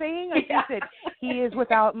what I'm saying? I think that he is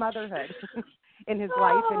without motherhood in his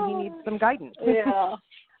life, and he needs some guidance. Yeah.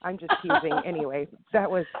 I'm just teasing. Anyway, I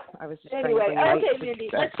was just trying to bring light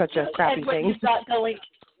to such a crappy thing. You've got going,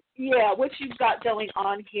 what you've got going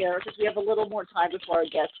on here, because we have a little more time before our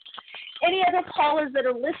guests. Any other callers that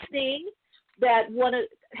are listening that want to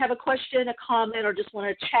have a question, a comment, or just want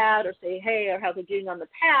to chat or say, hey, or how's it doing on the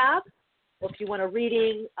path? Or if you want a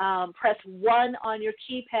reading, press 1 on your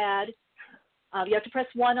keypad. You have to press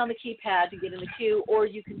 1 on the keypad to get in the queue, or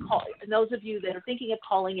you can call. And those of you that are thinking of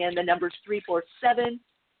calling in, the number is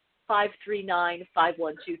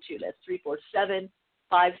 347-539-5122. That's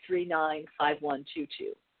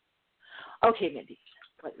 347-539-5122. Okay, Mindy,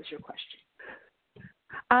 what was your question?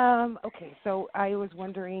 Okay, so I was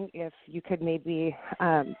wondering if you could maybe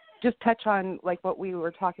just touch on like what we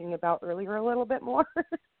were talking about earlier a little bit more.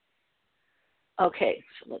 Okay,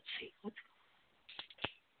 so let's see.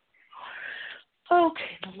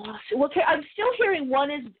 Okay, the lawsuit. Okay, I'm still hearing one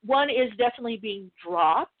is definitely being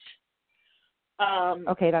dropped.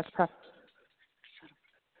 Okay,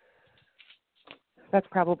 that's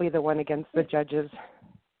probably the one against the judges.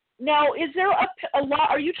 Now, is there a law?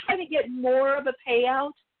 Are you trying to get more of a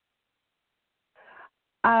payout?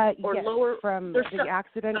 Or yes, lower from the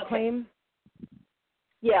accident claim?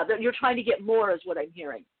 Yeah, you're trying to get more, is what I'm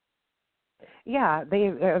hearing. Yeah,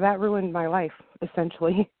 that ruined my life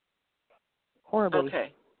essentially, horribly.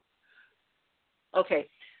 Okay.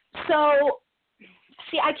 So,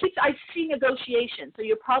 see, I see negotiation. So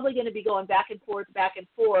you're probably going to be going back and forth,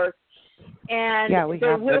 and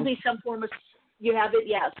there will be some form of. You have it,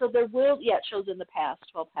 yeah. So there will, it shows in the past,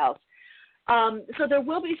 12th house. So there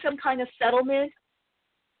will be some kind of settlement.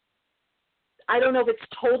 I don't know if it's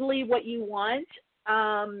totally what you want,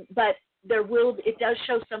 but it does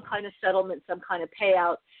show some kind of settlement, some kind of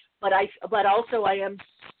payout. But also I am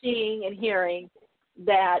seeing and hearing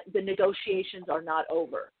that the negotiations are not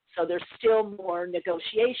over. So there's still more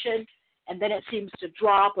negotiation, and then it seems to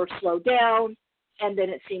drop or slow down, and then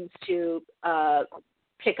it seems to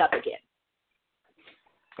pick up again.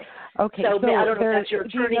 Okay, so I don't know if that's your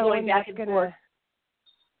attorney going back and forth.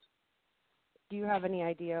 Do you have any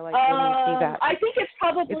idea, like, when you see that? I think it's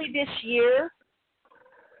probably this year.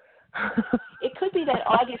 It could be that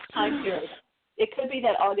August time period. It could be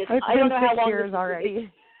that August. I don't know how long. 6 years already.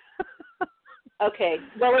 Okay.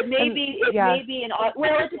 Well, it may be. It may be in.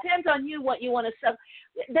 Well, it depends on you what you want to sell.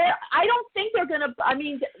 I don't think they're going to. I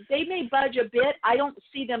mean, they may budge a bit. I don't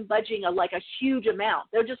see them budging a huge amount.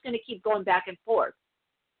 They're just going to keep going back and forth.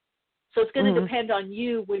 So it's going to depend on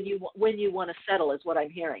you when you want to settle, is what I'm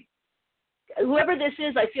hearing. Whoever this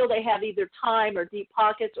is, I feel they have either time or deep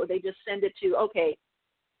pockets, or they just send it to, okay,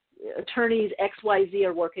 attorneys XYZ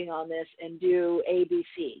are working on this and do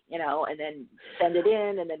ABC, and then send it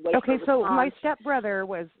in and then wait for a response. So my stepbrother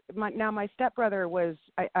was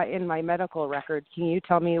in my medical records. Can you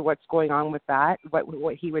tell me what's going on with that?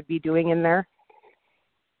 What he would be doing in there?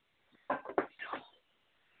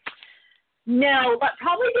 No, but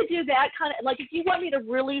probably to do that kind of, if you want me to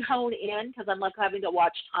really hone in, because I'm having to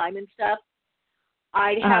watch time and stuff,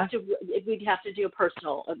 we'd have to do a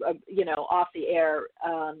personal, off the air,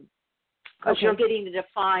 because you're getting to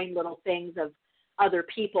define little things of other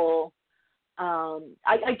people.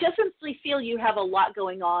 I definitely feel you have a lot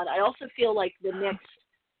going on. I also feel like the next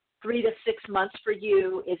 3 to 6 months for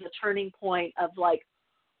you is a turning point of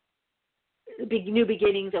new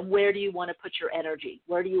beginnings, and where do you want to put your energy?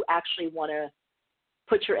 Where do you actually want to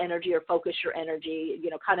put your energy or focus your energy?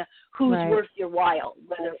 Kind of who's worth your while,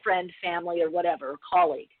 whether friend, family, or whatever,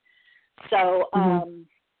 colleague. So,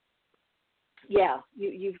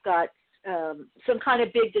 you've got some kind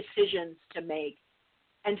of big decisions to make,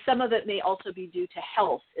 and some of it may also be due to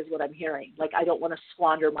health, is what I'm hearing. I don't want to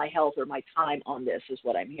squander my health or my time on this, is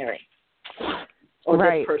what I'm hearing, or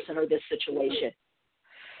this person or this situation.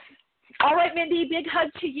 All right, Mindy, big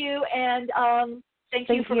hug to you, and thank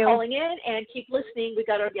you for calling in, and keep listening. We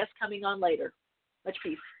got our guest coming on later. Much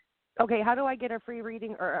peace. Okay, how do I get a free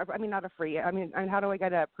reading, not a free, and how do I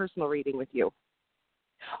get a personal reading with you?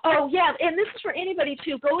 Oh, yeah, and this is for anybody,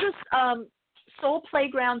 too. Go to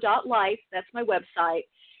soulplayground.life. That's my website,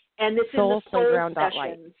 and this is the Soul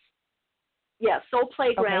Sessions. Yeah,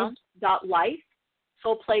 soulplayground.life,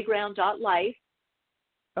 soulplayground.life.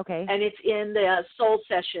 Okay. And it's in the Soul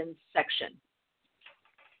Sessions section.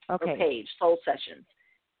 Okay. Or page, Soul Sessions.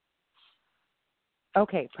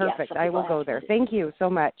 Okay, perfect. I will go there. Thank you so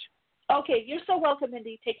much. Okay, you're so welcome,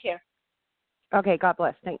 Mindy. Take care. Okay, God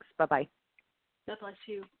bless. Thanks. Bye-bye. God bless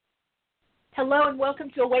you. Hello, and welcome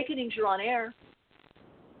to Awakenings. You're on air.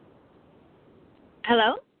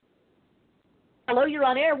 Hello? Hello, you're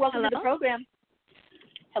on air. Welcome to the program.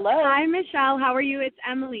 Hello. Hi, Michelle. How are you? It's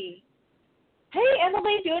Emily. Hey,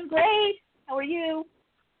 Emily, doing great. How are you?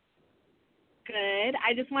 Good.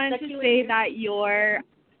 I just wanted to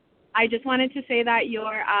say that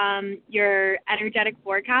your energetic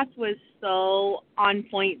forecast was so on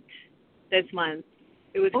point this month.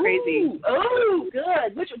 It was crazy. Oh,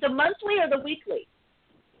 good. The monthly or the weekly?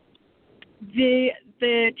 The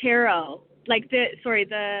tarot,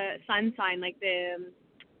 the sun sign,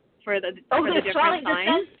 for the different signs. The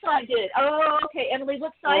sun sign did. Oh, okay. Emily,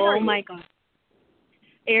 what sign are you? Oh my God.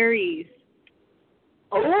 Aries.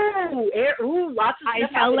 Oh, lots of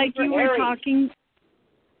stuff. I felt like you were talking.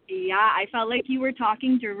 Yeah, I felt like you were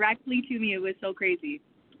talking directly to me. It was so crazy.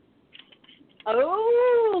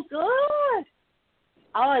 Oh, good.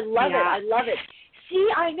 Oh, I love it. I love it. See,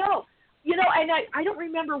 I know. You know, and I don't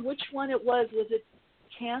remember which one it was. Was it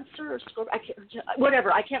Cancer or Scorpio?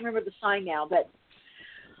 Whatever. I can't remember the sign now. But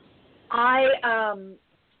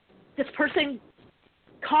this person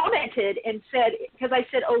commented and said, because I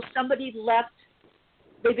said, oh, somebody left.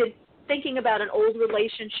 They've been thinking about an old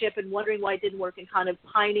relationship and wondering why it didn't work and kind of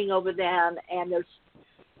pining over them.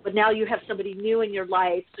 But now you have somebody new in your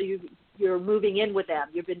life, so you're moving in with them.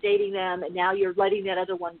 You've been dating them, and now you're letting that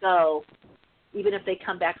other one go. Even if they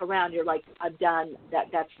come back around, you're like, I'm done.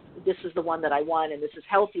 This is the one that I want, and this is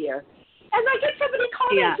healthier. And I get somebody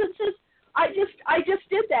comments and says, I just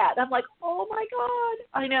did that. I'm like, oh my God,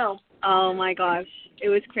 I know. Oh my gosh, it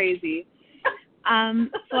was crazy.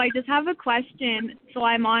 So I just have a question. So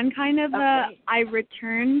I'm on kind of I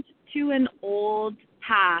returned to an old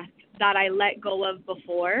path that I let go of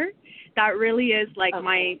before. That really is like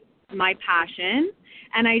my passion.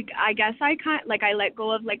 And I guess I let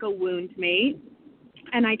go of like a wound mate.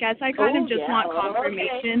 And I guess I kind of just want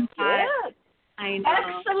confirmation that I know.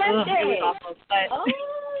 Excellent day. It was awful, but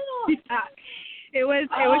it was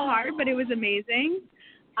hard, but it was amazing.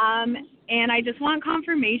 And I just want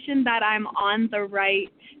confirmation that I'm on the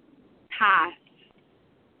right path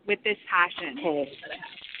with this passion. Okay.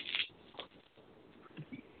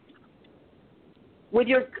 With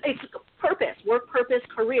it's purpose, work purpose,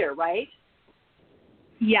 career, right?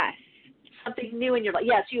 Yes. Something new in your life.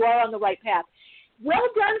 Yes, you are on the right path. Well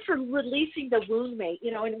done for releasing the wound mate.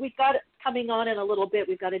 You know, and we've got coming on in a little bit.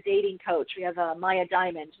 We've got a dating coach. We have Maya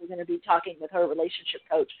Diamond. We're going to be talking with her relationship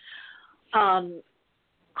coach.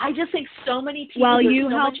 I just think so many people. Well, there's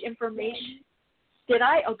so much information. Did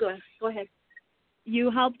I? Oh, go ahead. You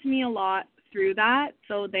helped me a lot through that,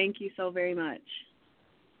 so thank you so very much.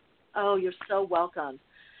 Oh, you're so welcome.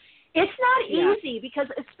 It's not easy because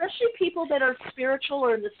especially people that are spiritual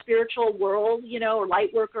or in the spiritual world, you know, or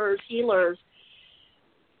light workers, healers,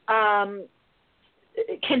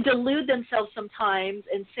 can delude themselves sometimes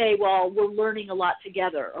and say, well, we're learning a lot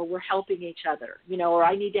together, or we're helping each other, you know, or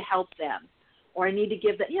I need to help them, or I need to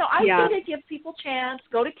give them, you know, I say to give people a chance,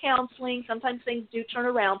 go to counseling. Sometimes things do turn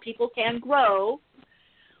around. People can grow,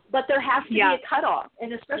 but there has to be a cutoff.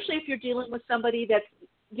 And especially if you're dealing with somebody that's,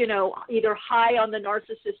 you know, either high on the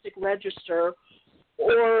narcissistic register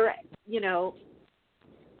or, you know,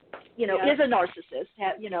 is a narcissist,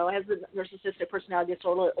 has a narcissistic personality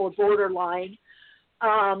disorder or borderline.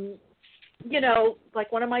 You know,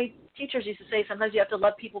 like one of my teachers used to say, sometimes you have to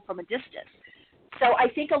love people from a distance. So I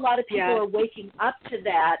think a lot of people are waking up to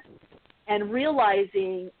that and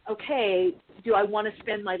realizing, okay, do I want to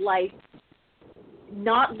spend my life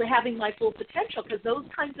not having my full potential? Because those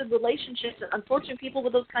kinds of relationships, unfortunately, people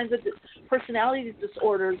with those kinds of personality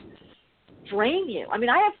disorders drain you. I mean,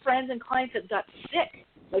 I have friends and clients that got sick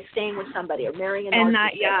by staying with somebody or marrying a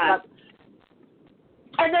narcissist.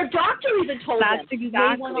 And their doctor even told them, you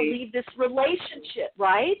may want to leave this relationship,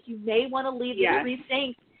 right? You may want to leave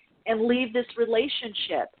rethink and leave this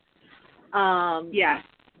relationship. Yes,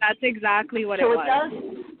 that's exactly what it was.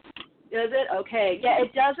 Does it? Okay. Yeah,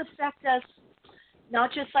 it does affect us,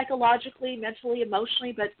 not just psychologically, mentally,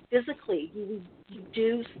 emotionally, but physically.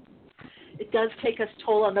 It does take us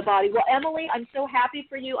toll on the body. Well, Emily, I'm so happy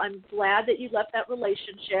for you. I'm glad that you left that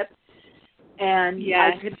relationship. And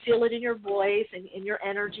I can feel it in your voice and in your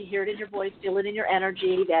energy, hear it in your voice, feel it in your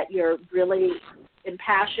energy that you're really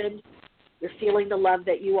impassioned. You're feeling the love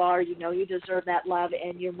that you are. You know you deserve that love,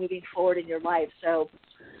 and you're moving forward in your life. So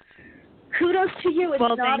kudos to you. It's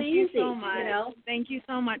not easy. Thank you so much. You know? Thank you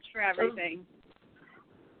so much for everything.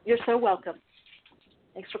 You're so welcome.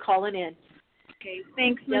 Thanks for calling in. Okay,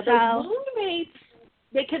 thanks, Michelle. Those roommates,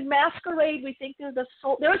 they can masquerade. We think they're the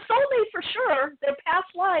soul. They're a soulmate for sure. They're past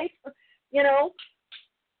life, you know.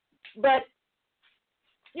 But,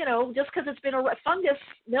 you know, just because it's been fungus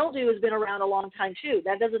mildew has been around a long time too.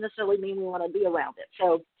 That doesn't necessarily mean we want to be around it.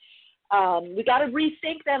 So we got to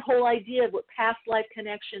rethink that whole idea of what past life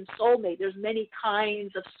connection, soulmate. There's many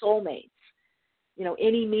kinds of soulmates. You know,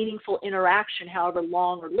 any meaningful interaction, however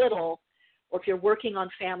long or little, or if you're working on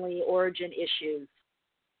family origin issues,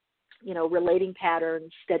 you know, relating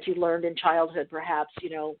patterns that you learned in childhood perhaps, you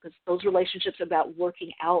know, because those relationships are about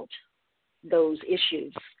working out those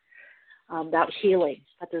issues, about healing,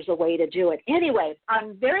 but there's a way to do it. Anyway,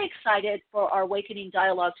 I'm very excited for our Awakening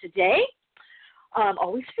Dialogue today.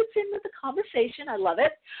 Always fits in with the conversation. I love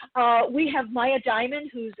it. We have Maya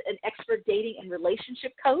Diamond, who's an expert dating and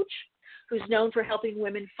relationship coach, who's known for helping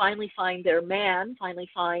women finally find their man, finally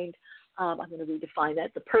find, I'm going to redefine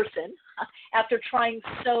that, the person, after trying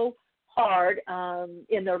so hard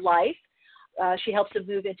in their life. She helps them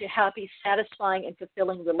move into happy, satisfying, and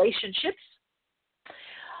fulfilling relationships.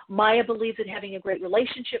 Maya believes that having a great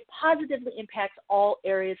relationship positively impacts all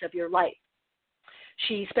areas of your life.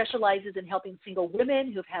 She specializes in helping single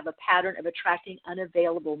women who have a pattern of attracting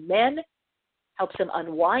unavailable men, helps them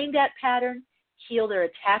unwind that pattern, heal their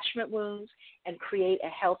attachment wounds, and create a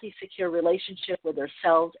healthy, secure relationship with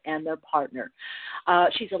themselves and their partner.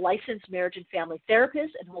 She's a licensed marriage and family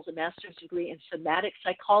therapist and holds a master's degree in somatic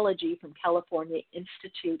psychology from California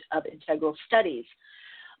Institute of Integral Studies.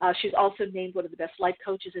 She's also named one of the best life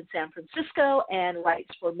coaches in San Francisco and writes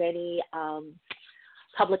for many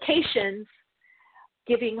publications,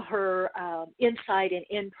 giving her insight and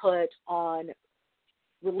input on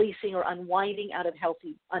releasing or unwinding out of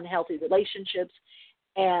unhealthy relationships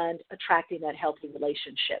and attracting that healthy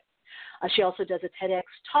relationship. She also does a TEDx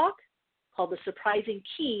talk called The Surprising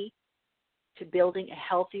Key to Building a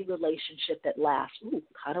Healthy Relationship That Lasts. Ooh,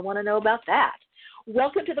 kind of want to know about that.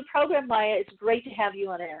 Welcome to the program, Maya. It's great to have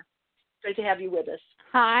you on air. Great to have you with us.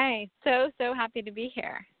 Hi. So happy to be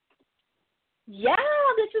here. Yeah,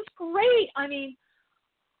 this is great. I mean,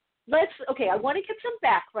 I want to get some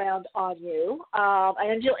background on you.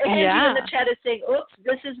 Angie in the chat is saying, oops,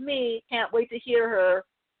 this is me. Can't wait to hear her.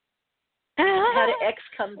 Had an ex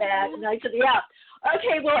come back. And I said, yeah.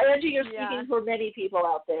 Okay, well, Angie, you're speaking for many people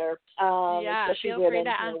out there, especially feel women. Free to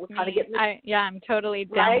ask we're kind of getting I'm totally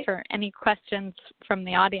down for any questions from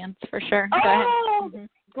the audience, for sure. Go ahead. Mm-hmm.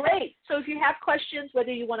 Great. So if you have questions,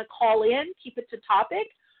 whether you want to call in, keep it to topic,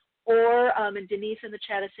 or and Denise in the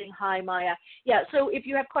chat is saying, hi, Maya. Yeah, so if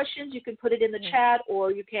you have questions, you can put it in the chat,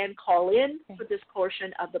 or you can call in for this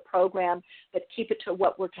portion of the program, but keep it to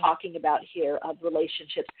what we're talking about here of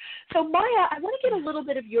relationships. So, Maya, I want to get a little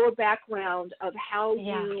bit of your background of how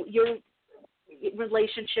your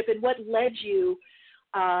relationship and what led you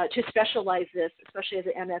to specialize this, especially as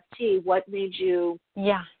an MFT. What made you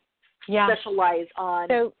specialize on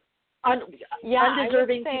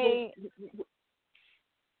undeserving people?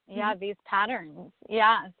 Yeah, these patterns.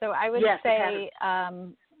 Yeah, so I would say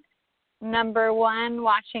number one,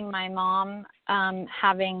 watching my mom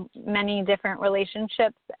having many different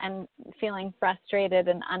relationships and feeling frustrated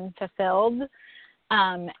and unfulfilled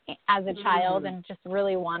as a child, and just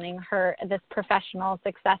really wanting her, this professional,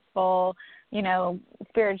 successful,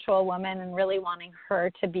 spiritual woman, and really wanting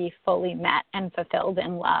her to be fully met and fulfilled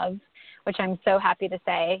in love, which I'm so happy to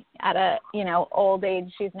say at a, old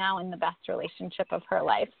age, she's now in the best relationship of her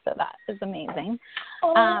life. So that is amazing.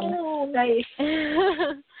 Oh, nice.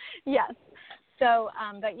 Yes. So,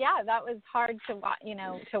 but yeah, that was hard to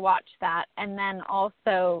watch that. And then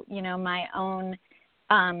also, my own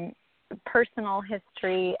personal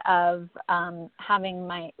history of having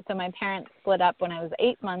my parents split up when I was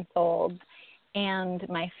 8 months old. And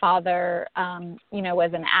my father,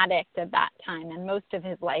 was an addict at that time. And most of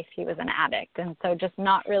his life he was an addict. And so just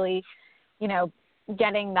not really,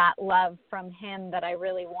 getting that love from him that I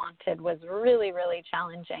really wanted was really, really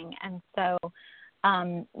challenging. And so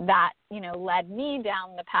that, led me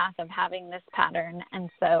down the path of having this pattern. And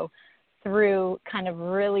so through kind of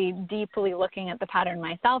really deeply looking at the pattern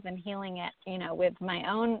myself and healing it,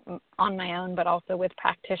 on my own, but also with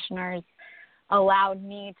practitioners, allowed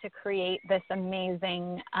me to create this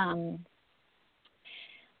amazing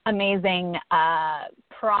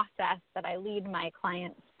process that I lead my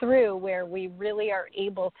clients through, where we really are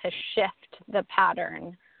able to shift the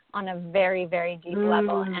pattern on a very, very deep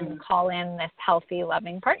level and call in this healthy,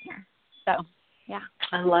 loving partner. So, yeah.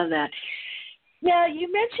 I love that. Yeah,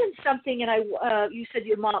 you mentioned something, and you said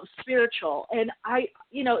your mom's spiritual, and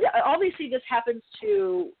obviously this happens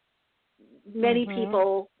to many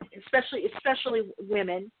people, especially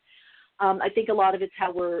women. I think a lot of it's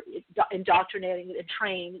how we're indoctrinating and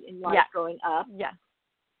trained in life growing up. Yeah.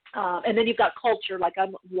 And then you've got culture, like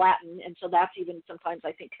I'm Latin, and so that's even sometimes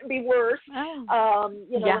I think can be worse. And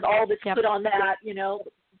all that's put on that,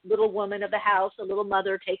 little woman of the house, a little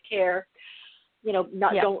mother, take care,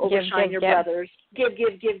 don't overshine your brothers. Give.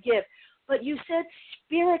 But you said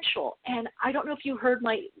spiritual, and I don't know if you heard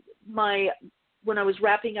my when I was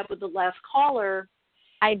wrapping up with the last caller.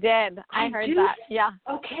 I did. I heard that. Yeah.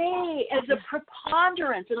 Okay. As a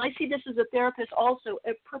preponderance, and I see this as a therapist also,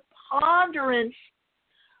 a preponderance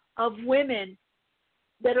of women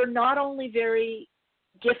that are not only very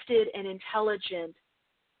gifted and intelligent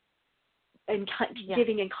and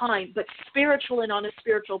giving and kind, but spiritual and on a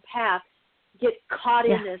spiritual path, get caught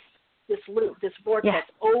in this loop, this vortex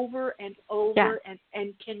over and over. And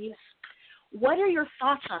what are your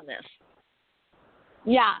thoughts on this?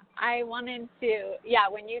 Yeah, I wanted to,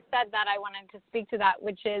 when you said that, I wanted to speak to that,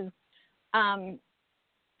 which is,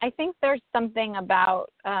 I think there's something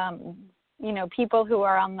about people who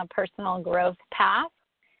are on the personal growth path,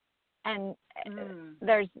 and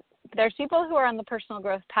there's people who are on the personal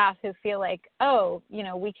growth path who feel like,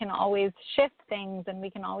 we can always shift things and we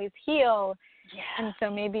can always heal. Yeah. And so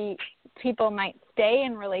maybe people might stay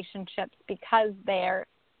in relationships because they're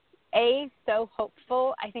so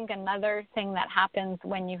hopeful. I think another thing that happens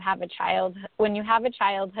when you have a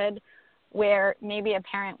childhood where maybe a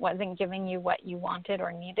parent wasn't giving you what you wanted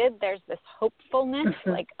or needed, there's this hopefulness,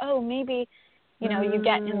 like, maybe, you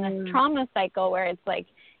get in this trauma cycle where it's like,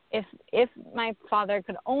 if my father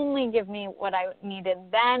could only give me what I needed,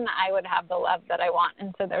 then I would have the love that I want.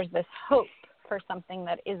 And so there's this hope for something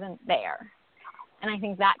that isn't there. And I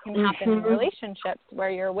think that can happen in relationships where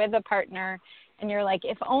you're with a partner and you're like,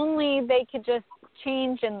 if only they could just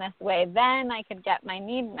change in this way, then I could get my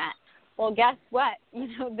need met. Well, guess what?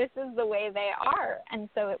 This is the way they are. And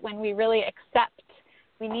so when we really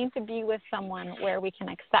we need to be with someone where we can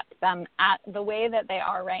accept them at the way that they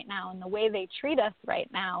are right now, and the way they treat us right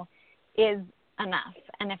now is enough.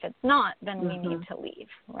 And if it's not, then we need to leave,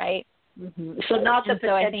 right? So not the potential.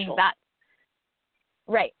 So I think that,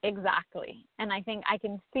 right, exactly. And I think I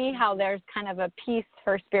can see how there's kind of a piece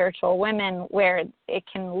for spiritual women where it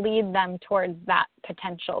can lead them towards that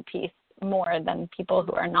potential piece more than people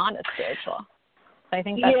who are not as spiritual. So I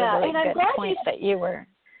think that's a really good point that you were.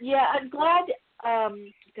 Yeah, I'm glad.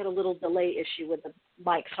 Got a little delay issue with the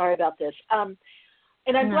mic. Sorry about this. And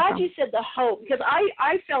I'm glad you said the hope, because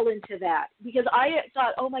I fell into that, because I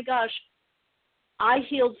thought, oh my gosh, I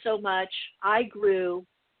healed so much, I grew,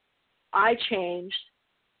 I changed,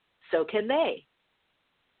 so can they.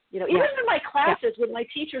 Even in my classes, when my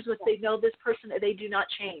teachers would say, no, this person, they do not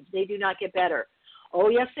change, they do not get better. Oh,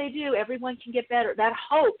 yes, they do. Everyone can get better. That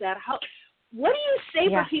hope. What do you say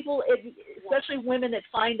for people, especially women that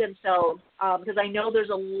find themselves, because I know there's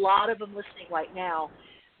a lot of them listening right now,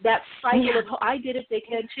 that cycle of, I did it, they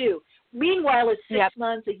can too. Meanwhile, it's 6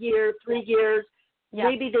 months, a year, 3 years.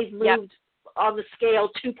 Maybe they've moved on the scale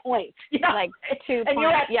 2 points. Like 2 and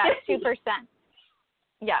points. You're at 2%.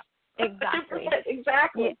 Yeah, exactly. 2%,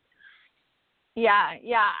 exactly. Yeah,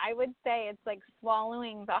 I would say it's like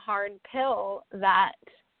swallowing the hard pill that,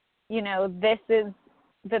 this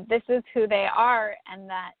is who they are, and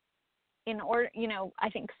that in order, I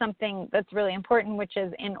think something that's really important, which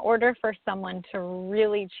is in order for someone to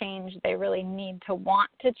really change, they really need to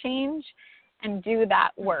want to change and do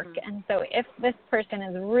that work. And so if this person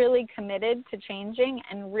is really committed to changing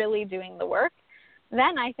and really doing the work,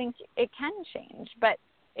 then I think it can change. But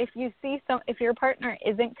if you see if your partner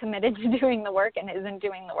isn't committed to doing the work and isn't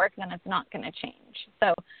doing the work, then it's not going to change.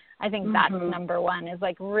 So I think that's number one, is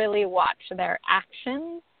like really watch their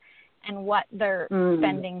actions and what they're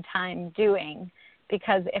spending time doing.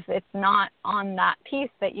 Because if it's not on that piece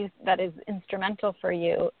that is instrumental for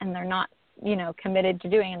you, and they're not, committed to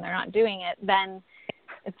doing, and they're not doing it, then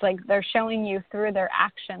it's like they're showing you through their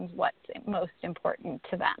actions what's most important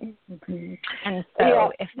to them. And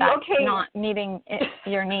so if that's not meeting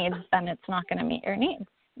your needs, then it's not going to meet your needs.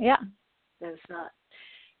 Yeah. That's not.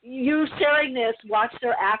 You sharing this, watch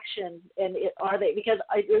their actions, and because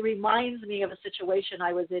it reminds me of a situation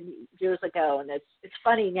I was in years ago, and it's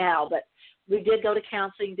funny now, but we did go to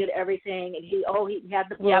counseling, did everything, and he had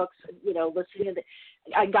the books, listening to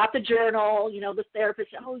I got the journal, the therapist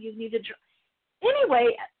said, oh, you need a journal.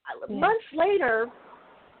 Anyway, months later,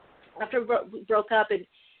 after we broke up, and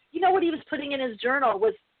what he was putting in his journal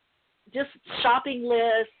was just shopping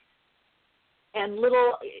lists and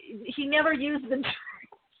he never used them.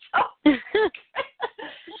 So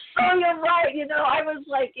you're right. I was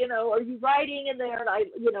like, are you writing in there?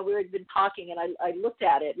 And we had been talking, and I looked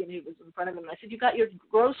at it, he was in front of him, and I said, you got your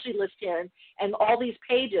grocery list here, and all these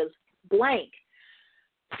pages blank.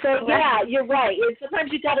 So yeah, you're right. And sometimes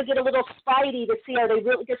you got to get a little spidey to see are they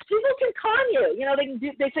really, because people can con you.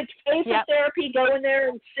 They say pay for therapy, go in there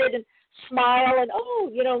and sit and smile and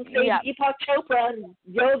say Deepak Chopra and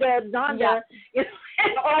yoga and Nanda, and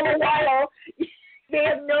all the while they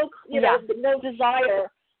have no no desire.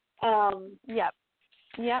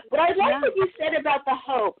 But I like what you said about the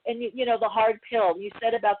hope and the hard pill. You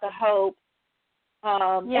said about the hope.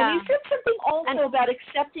 And you said something also about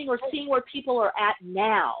accepting or seeing where people are at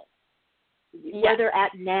now, where they're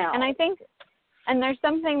at now. And I think, and there's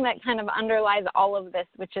something that kind of underlies all of this,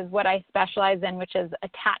 which is what I specialize in, which is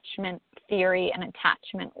attachment theory and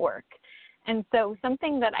attachment work. And so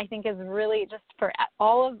something that I think is really just for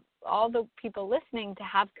all the people listening to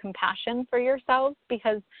have compassion for yourselves,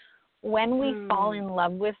 because when we fall in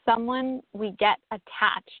love with someone, we get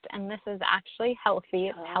attached, and this is actually healthy.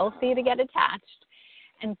 It's healthy to get attached.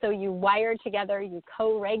 And so you wire together, you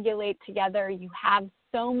co-regulate together, you have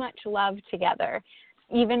so much love together.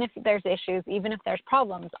 Even if there's issues, even if there's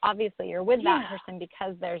problems, obviously you're with that person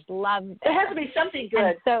because there's love there. There has to be something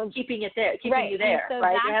good keeping it there, keeping you there, and so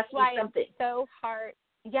right? That's there has to why be something. It's so hard.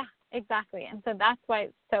 Yeah, exactly. And so that's why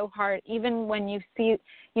it's so hard. Even when you see,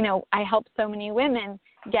 I help so many women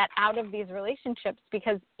get out of these relationships,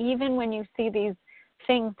 because even when you see these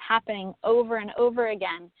things happening over and over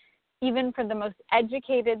again, even for the most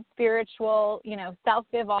educated, spiritual,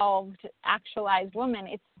 self-evolved, actualized woman,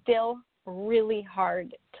 it's still really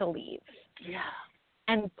hard to leave. Yeah.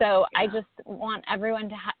 And so I just want everyone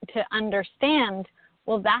to understand,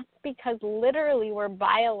 well, that's because literally we're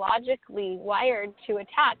biologically wired to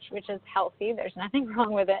attach, which is healthy. There's nothing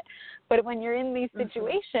wrong with it. But when you're in these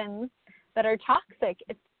situations that are toxic,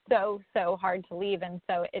 it's so, so hard to leave. And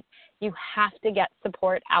so you have to get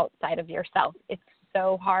support outside of yourself. It's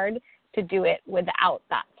so hard to do it without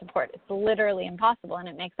that support. It's literally impossible, and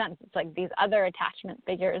it makes sense. It's like these other attachment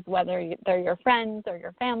figures, whether they're your friends or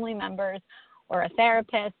your family members or a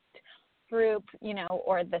therapist group,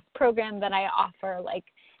 or this program that I offer, like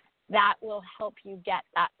that will help you get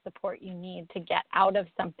that support you need to get out of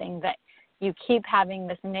something that you keep having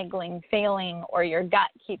this niggling feeling, or your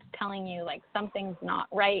gut keeps telling you like something's not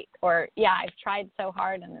right, or I've tried so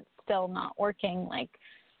hard and it's still not working. Like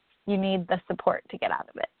you need the support to get out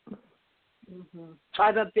of it. Mm-hmm.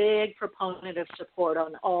 I'm a big proponent of support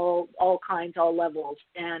on all kinds, all levels,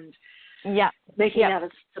 and making that a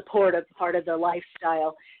supportive part of the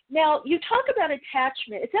lifestyle. Now, you talk about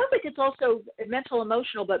attachment. It sounds like it's also mental,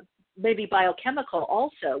 emotional, but maybe biochemical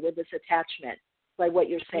also with this attachment, like what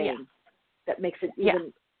you're saying, that makes it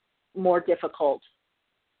even more difficult.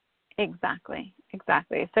 Exactly.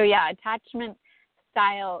 So,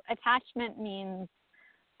 attachment means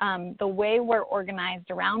the way we're organized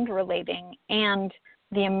around relating and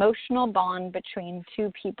the emotional bond between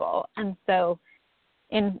two people. And so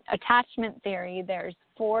in attachment theory, there's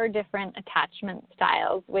 4 different attachment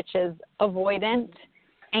styles, which is avoidant,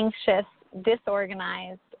 anxious,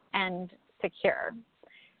 disorganized, and secure.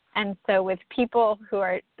 And so with people who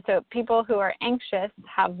are anxious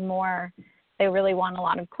have more, they really want a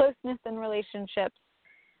lot of closeness in relationships.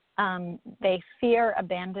 They fear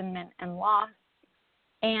abandonment and loss.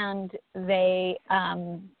 And they,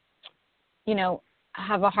 they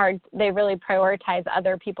really prioritize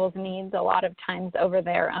other people's needs a lot of times over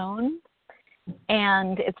their own.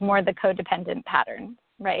 And it's more the codependent pattern,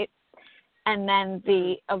 right? And then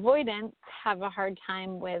the avoidants have a hard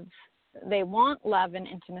time with, they want love and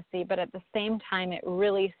intimacy, but at the same time, it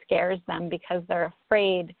really scares them because they're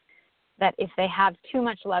afraid that if they have too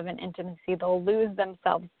much love and intimacy, they'll lose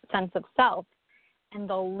themselves, sense of self, and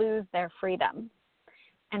they'll lose their freedom.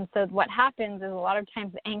 And so what happens is a lot of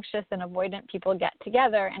times anxious and avoidant people get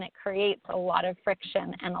together, and it creates a lot of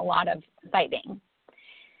friction and a lot of fighting.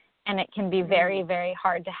 And it can be very, very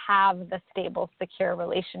hard to have the stable, secure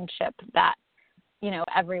relationship that,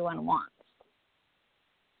 everyone wants.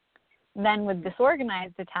 Then with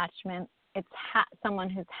disorganized attachment, it's someone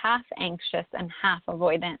who's half anxious and half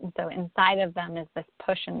avoidant. And so inside of them is this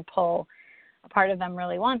push and pull. A part of them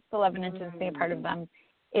really wants the love and intimacy. A part of them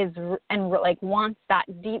wants that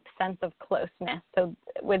deep sense of closeness. So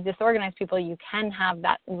with disorganized people, you can have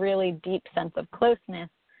that really deep sense of closeness,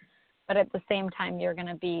 but at the same time, you're going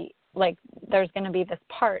to be there's going to be this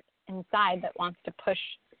part inside that wants to push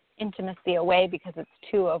intimacy away because it's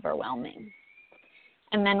too overwhelming.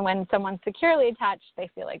 And then when someone's securely attached, they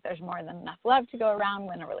feel like there's more than enough love to go around.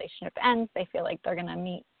 When a relationship ends, they feel like they're going to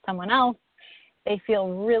meet someone else. They feel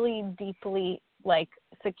really deeply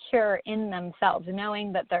secure in themselves,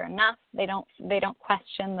 knowing that they're enough. They don't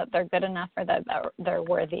question that they're good enough or that they're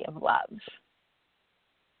worthy of love.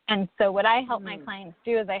 And so what I help my clients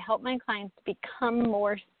do is I help my clients become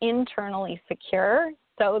more internally secure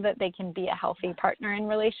so that they can be a healthy partner in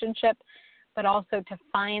relationship, but also to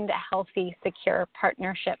find a healthy, secure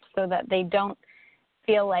partnership so that they don't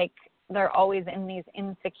feel like they're always in these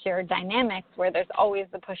insecure dynamics where there's always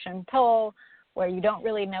the push and pull, where you don't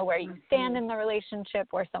really know where you stand in the relationship,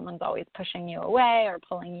 where someone's always pushing you away or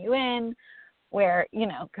pulling you in, where,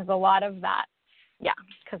 because a lot of that,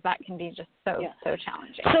 because that can be just so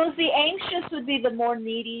challenging. So the anxious would be the more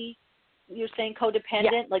needy, you're saying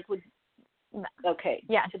codependent? To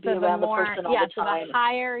be around the person all the time. So the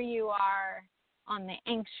higher you are on the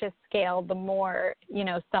anxious scale, the more,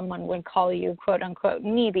 someone would call you, quote unquote,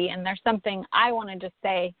 needy. And there's something I want to just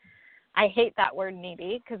say. I hate that word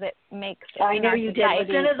needy because it makes. I know you did. As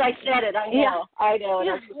soon as I said it, I know. I know. In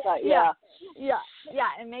our society,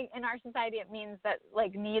 in our society, it means that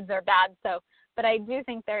needs are bad. So But I do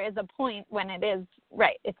think there is a point when it is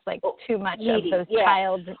right. It's like too much needy, of those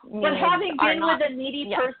child needs. But having been not, with a needy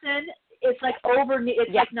person, it's like over.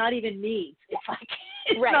 It's like not even needs. It's like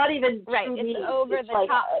it's not even right. True It's needs. over it's the like,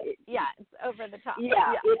 top. It's over the top.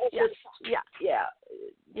 Yeah, it's just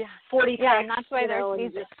 40 Yeah, and that's why there's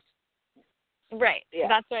there's these. Right. Yeah.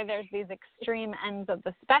 That's why there's these extreme ends of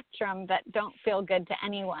the spectrum that don't feel good to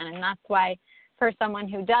anyone, and that's why. For someone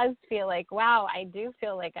who does feel like, wow, I do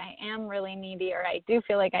feel like I am really needy, or I do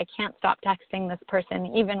feel like I can't stop texting this person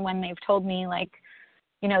even when they've told me, like,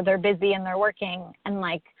 you know, they're busy and they're working and,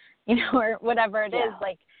 like, you know, or whatever it is,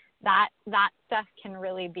 like that stuff can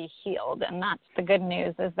really be healed. And that's the good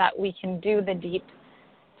news, is that we can do the deep.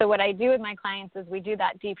 So what I do with my clients is we do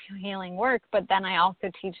that deep healing work, but then I also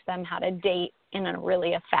teach them how to date in a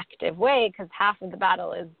really effective way, because half of the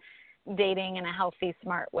battle is dating in a healthy,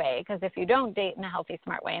 smart way. Because if you don't date in a healthy,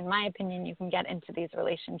 smart way, in my opinion, you can get into these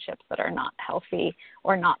relationships that are not healthy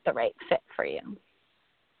or not the right fit for you.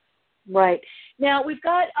 Right. Now we've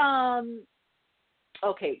got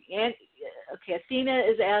Athena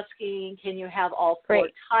is asking, can you have all four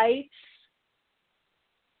types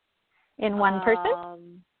in one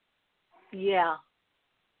person? Yeah,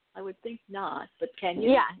 I would think not, but can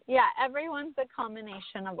you? Yeah. Everyone's a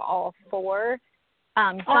combination of all four.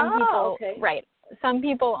 Some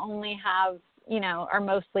people only have, you know, are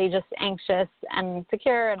mostly just anxious and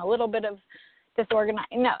secure and a little bit of disorganized.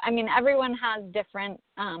 No, I mean, everyone has different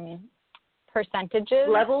percentages.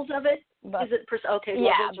 Levels of it? But, is it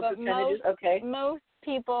levels or percentages? Most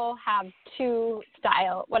people have two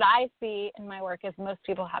styles. What I see in my work is most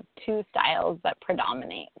people have two styles that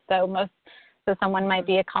predominate. So someone might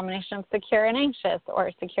be a combination of secure and anxious,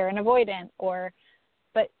 or secure and avoidant,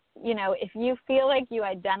 you know, if you feel like you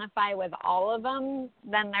identify with all of them,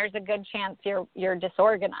 then there's a good chance you're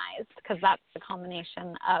disorganized, because that's the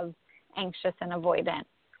combination of anxious and avoidant.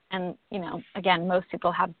 And, you know, again, most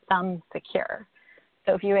people have some secure.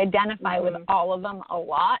 So if you identify with all of them a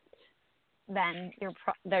lot, then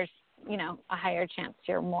there's, you know, a higher chance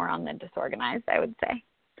you're more on the disorganized, I would say.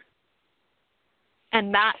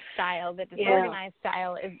 And that style, the disorganized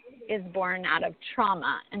style, is born out of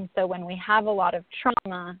trauma. And so when we have a lot of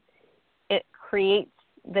trauma, it creates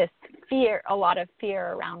this fear, a lot of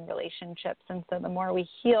fear around relationships. And so the more we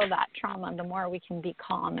heal that trauma, the more we can be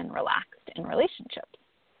calm and relaxed in relationships.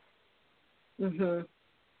 Mm-hmm.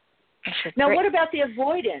 Now, what about the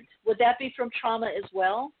avoidant? Would that be from trauma as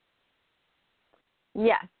well?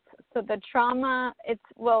 Yes. So the trauma,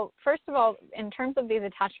 first of all, in terms of these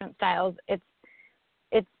attachment styles, it's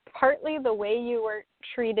partly the way you were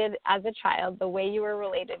treated as a child, the way you were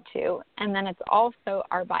related to, and then it's also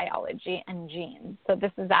our biology and genes. So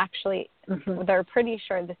this is actually, they're pretty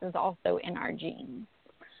sure this is also in our genes.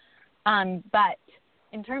 But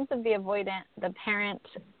in terms of the avoidant, the parent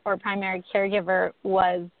or primary caregiver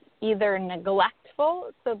was either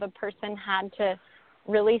neglectful, so the person had to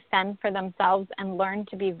really fend for themselves and learn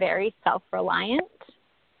to be very self-reliant.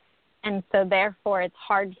 And so therefore it's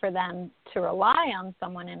hard for them to rely on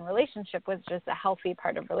someone in relationship, which is a healthy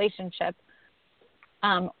part of relationship.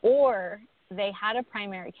 Or they had a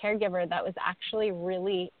primary caregiver that was actually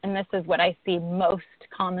really, and this is what I see most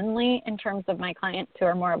commonly in terms of my clients who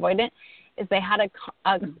are more avoidant, is they had a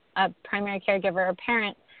primary caregiver, a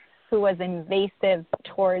parent who was invasive.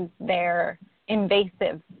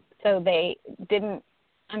 So they didn't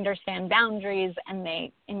understand boundaries, and they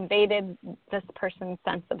invaded this person's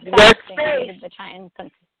sense of self. They invaded the child's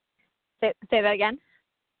sense. Say that again.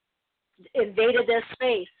 Invaded their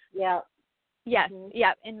space. Yeah. Yes.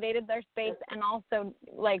 Yeah. Invaded their space, and also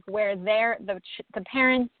like where the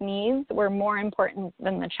parent's needs were more important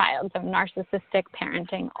than the child. So narcissistic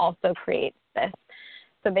parenting also creates this.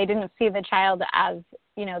 So they didn't see the child as,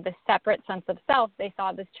 you know, the separate sense of self. They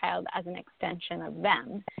saw this child as an extension of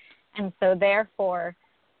them, and so therefore,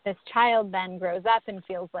 this child then grows up and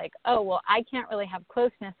feels like, oh, well, I can't really have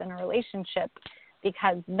closeness in a relationship,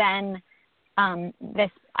 because then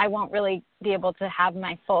I won't really be able to have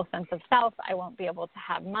my full sense of self. I won't be able to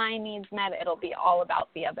have my needs met. It'll be all about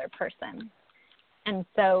the other person. And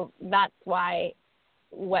so that's why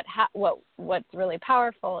what's really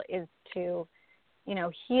powerful is to, you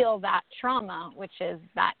know, heal that trauma, which is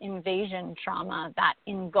that invasion trauma, that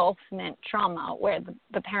engulfment trauma, where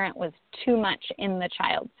the parent was too much in the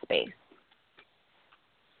child's space.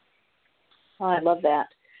 Oh, I love that.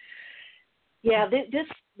 Yeah, this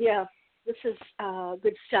is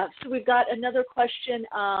good stuff. So we've got another question.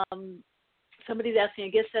 Somebody's asking, I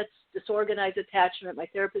guess that's disorganized attachment. My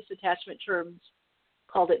therapist attachment terms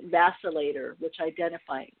called it vacillator, which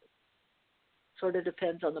identifying. sort of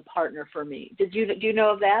depends on the partner for me. Do you know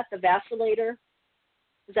of that, the vacillator?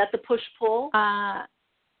 Is that the push-pull?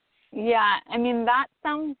 Yeah, I mean, that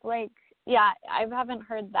sounds like, yeah, I haven't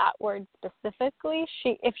heard that word specifically.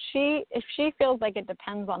 If she feels like it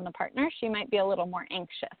depends on the partner, she might be a little more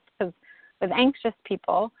anxious, because with anxious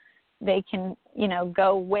people, they can,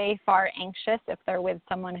 go way far anxious if they're with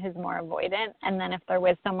someone who's more avoidant, and then if they're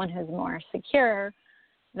with someone who's more secure,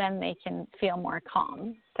 then they can feel more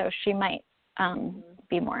calm. So she might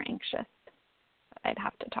be more anxious. I'd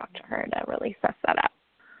have to talk to her to really suss that out.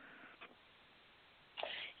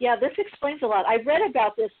 Yeah, this explains a lot. I read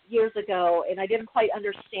about this years ago, and I didn't quite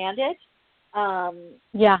understand it.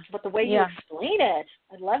 But the way you explain it,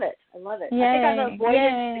 I love it. Yay. I think I'm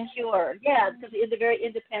avoidant and secure. Yeah, because they're very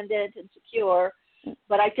independent and secure.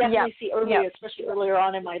 But I definitely see earlier, especially earlier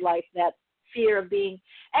on in my life, that fear of being,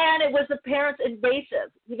 and it was the parents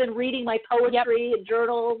invasive, even reading my poetry and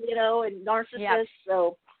journal, and narcissists.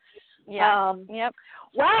 So,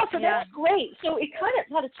 wow, so that's great. So it's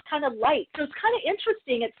kind of light. So it's kind of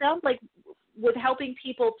interesting. It sounds like with helping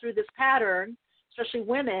people through this pattern, especially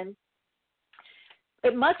women,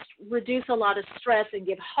 it must reduce a lot of stress and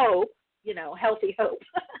give hope, healthy hope.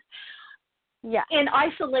 In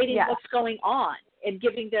isolating what's going on and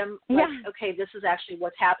giving them, okay, this is actually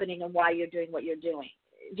what's happening and why you're doing what you're doing.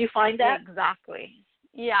 Do you find that? Exactly.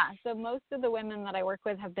 Yeah. So most of the women that I work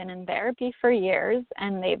with have been in therapy for years,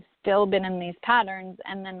 and they've still been in these patterns.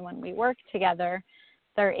 And then when we work together,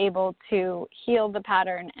 they're able to heal the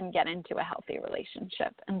pattern and get into a healthy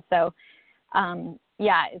relationship. And so,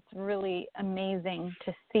 it's really amazing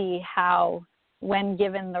to see how, when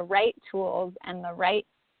given the right tools and the right,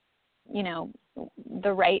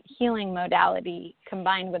 the right healing modality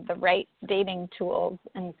combined with the right dating tools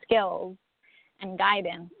and skills and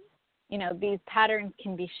guidance, these patterns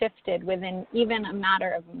can be shifted within even a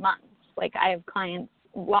matter of months. Like I have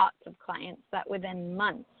lots of clients that within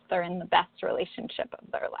months they're in the best relationship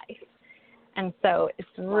of their life. And so it's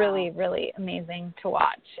really, really amazing to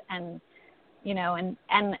watch. And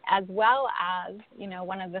and as well as,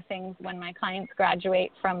 one of the things when my clients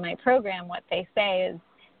graduate from my program, what they say is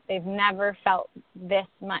they've never felt this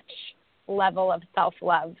much level of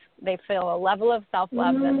self-love. They feel a level of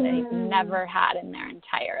self-love that they've never had in their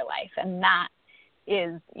entire life. And that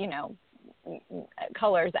is,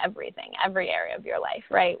 colors everything, every area of your life,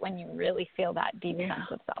 right? When you really feel that deep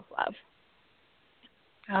sense of self-love.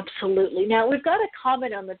 Absolutely. Now, we've got a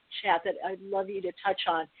comment on the chat that I'd love you to touch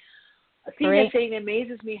on. Athena saying, it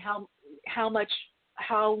amazes me how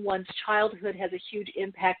one's childhood has a huge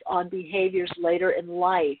impact on behaviors later in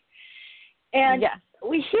life. And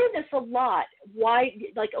we hear this a lot. Why,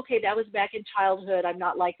 okay, that was back in childhood. I'm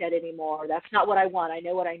not like that anymore. That's not what I want. I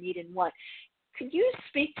know what I need and want. Could you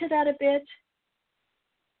speak to that a bit?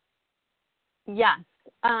 Yes.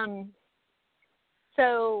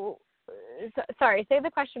 Sorry, say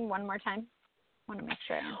the question one more time. I want to make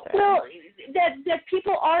sure I answer. Well, that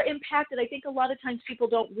people are impacted. I think a lot of times people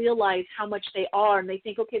don't realize how much they are, and they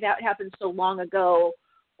think, okay, that happened so long ago,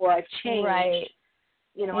 or I've changed. Right.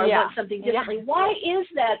 I want something differently. Yeah. Why is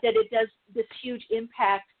that it does this huge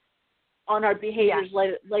impact on our behaviors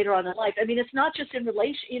later on in life? I mean, it's not just in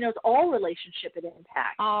relation. It's all relationship it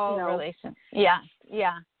impacts. All relation. Yeah.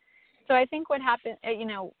 So I think what happened,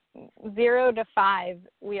 0 to 5,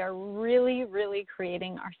 we are really, really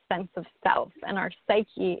creating our sense of self, and our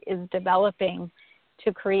psyche is developing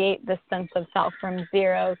to create this sense of self from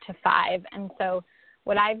 0 to 5. And so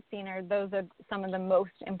what I've seen are those are some of the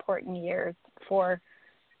most important years for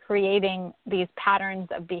creating these patterns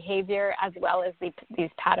of behavior, as well as these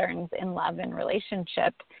patterns in love and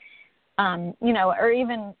relationship, or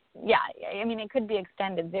even, it could be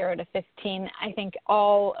extended 0 to 15. I think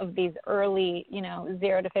all of these early,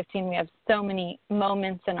 0 to 15, we have so many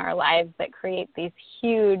moments in our lives that create these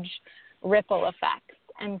huge ripple effects.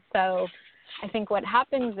 And so I think what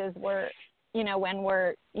happens is when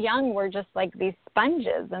we're young, we're just like these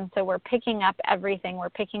sponges. And so we're picking up everything. We're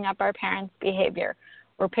picking up our parents' behavior.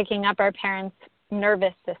 We're picking up our parents'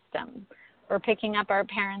 nervous system. We're picking up our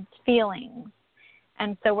parents' feelings.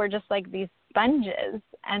 And so we're just like these sponges.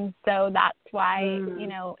 And so that's why,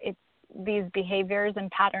 it's these behaviors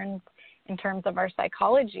and patterns in terms of our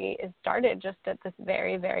psychology is started just at this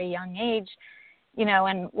very, very young age.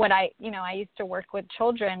 And what I used to work with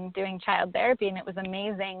children doing child therapy, and it was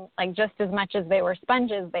amazing. Like, just as much as they were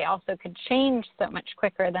sponges, they also could change so much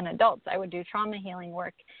quicker than adults. I would do trauma healing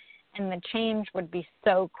work, and the change would be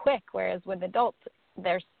so quick, whereas with adults,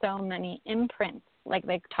 there's so many imprints, like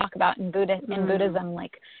they talk about in Buddhism,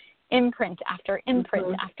 like imprint after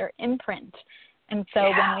imprint after imprint. And so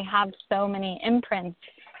when we have so many imprints,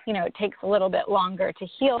 it takes a little bit longer to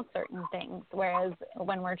heal certain things, whereas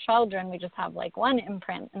when we're children, we just have like one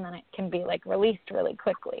imprint and then it can be like released really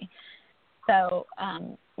quickly. So,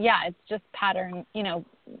 it's just pattern,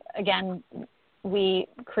 again, we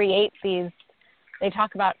create these, they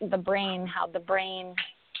talk about the brain, how the brain,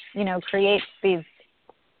 creates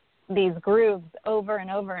these grooves over and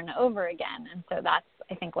over and over again. And so that's,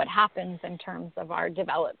 I think, what happens in terms of our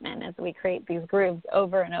development is we create these grooves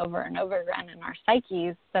over and over and over again in our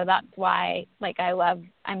psyches. So that's why,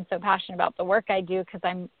 I'm so passionate about the work I do, because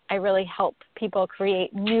I really help people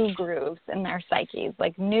create new grooves in their psyches,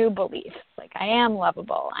 like new beliefs, like I am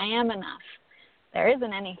lovable, I am enough, there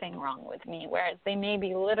isn't anything wrong with me, whereas they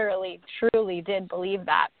maybe literally, truly did believe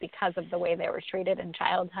that because of the way they were treated in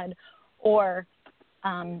childhood, or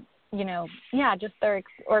just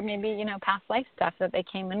or maybe, past life stuff that they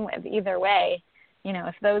came in with. Either way,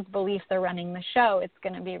 if those beliefs are running the show, it's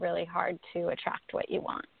going to be really hard to attract what you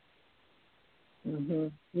want. Mm-hmm.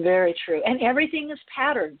 Very true. And everything is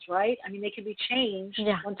patterns, right? I mean, they can be changed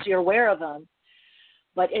once you're aware of them.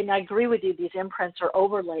 And I agree with you, these imprints or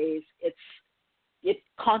overlays, it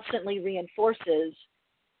constantly reinforces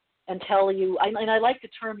until you, and I like the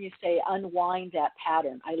term you say, unwind that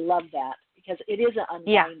pattern. I love that, because it is an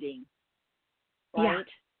unwinding. Right?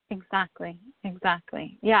 Yeah, exactly.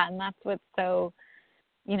 Yeah, and that's what's so,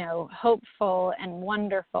 hopeful and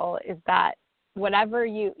wonderful is that whatever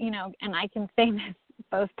you, and I can say this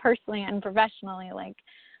both personally and professionally,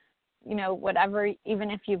 whatever,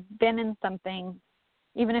 even if you've been in some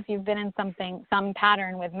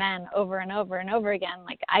pattern with men over and over and over again,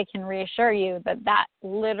 I can reassure you that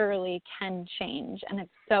literally can change. And it's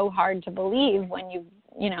so hard to believe when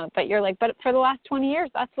but you're like, but for the last 20 years,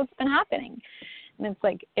 that's what's been happening. And it's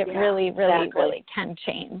like, it really can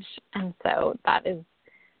change. And so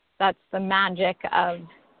that's the magic of,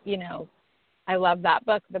 I love that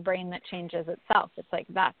book, The Brain That Changes Itself. It's like,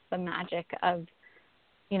 that's the magic of,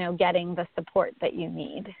 getting the support that you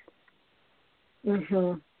need.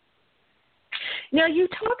 Mm-hmm. Now, you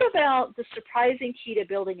talk about the surprising key to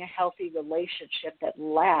building a healthy relationship that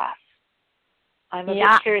lasts. I'm a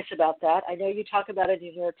bit curious about that. I know you talk about it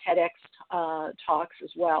in your TEDx talks as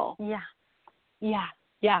well. Yeah,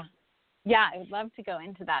 I would love to go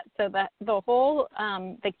into that. So the whole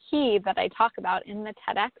the key that I talk about in the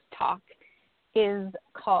TEDx talk is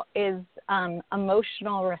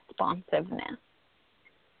emotional responsiveness.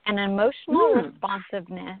 And emotional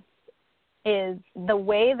responsiveness is the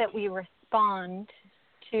way that we respond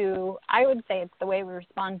to, I would say it's the way we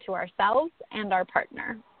respond to ourselves and our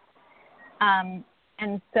partner.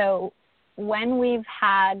 And so when we've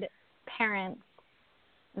had parents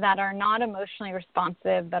that are not emotionally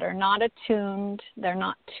responsive, that are not attuned, they're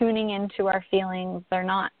not tuning into our feelings, they're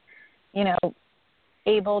not,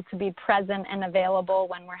 able to be present and available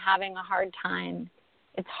when we're having a hard time,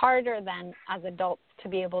 it's harder then as adults to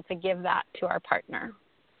be able to give that to our partner.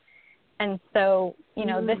 And so,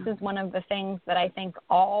 this is one of the things that I think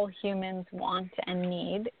all humans want and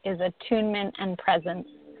need is attunement and presence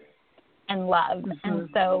and love. Mm-hmm. And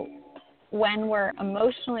so when we're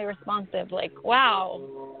emotionally responsive, like, wow,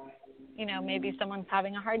 maybe someone's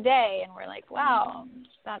having a hard day and we're like, wow,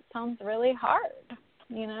 that sounds really hard,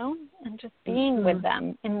 and just being with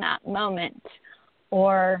them in that moment.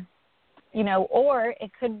 Or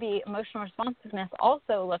it could be emotional responsiveness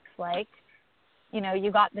also looks like,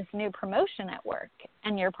 you got this new promotion at work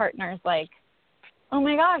and your partner's like, oh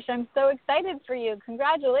my gosh, I'm so excited for you.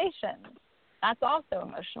 Congratulations. That's also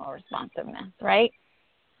emotional responsiveness, right?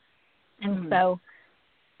 And so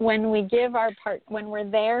when we give when we're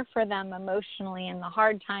there for them emotionally in the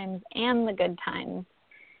hard times and the good times,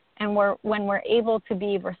 and when we're able to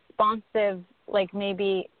be responsive, like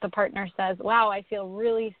maybe the partner says, wow, I feel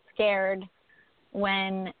really scared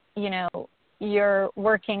when, you're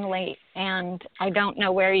working late and I don't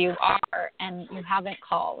know where you are and you haven't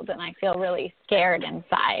called and I feel really scared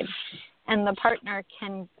inside. And the partner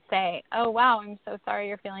can say, oh, wow, I'm so sorry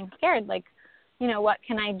you're feeling scared. Like, what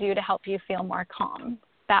can I do to help you feel more calm?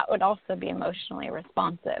 That would also be emotionally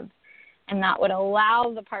responsive. And that would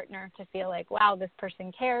allow the partner to feel like, wow, this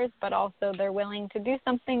person cares, but also they're willing to do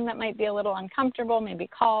something that might be a little uncomfortable, maybe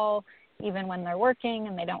call even when they're working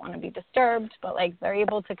and they don't want to be disturbed, but like they're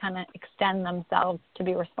able to kind of extend themselves to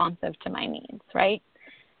be responsive to my needs, right?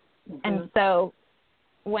 Mm-hmm. And so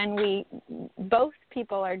when both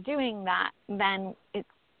people are doing that, then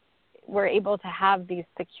we're able to have these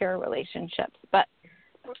secure relationships. But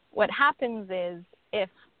what happens is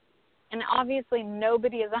and obviously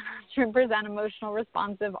nobody is 100% emotional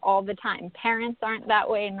responsive all the time. Parents aren't that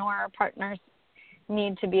way, nor our partners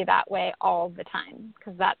need to be that way all the time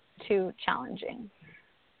because that's too challenging.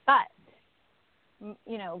 But,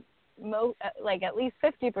 you know, like at least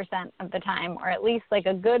 50% of the time, or at least like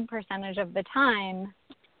a good percentage of the time,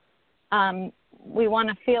 we want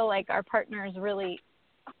to feel like our partner is really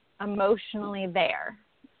emotionally there,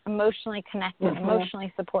 emotionally connected,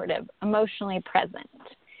 emotionally supportive, emotionally present.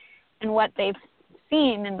 And what they've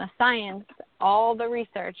seen in the science, all the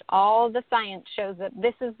research, all the science shows that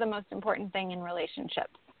this is the most important thing in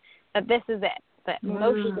relationships, that this is it. The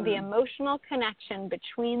emotional connection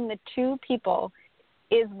between the two people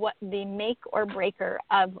is what the make or breaker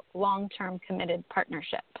of long-term committed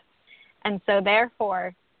partnership. And so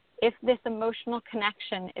therefore, if this emotional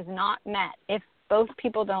connection is not met, if both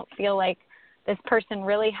people don't feel like this person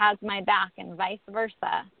really has my back and vice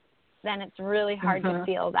versa, then it's really hard to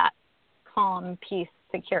feel that calm, peace,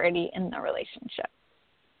 security in the relationship.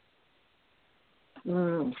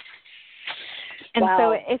 And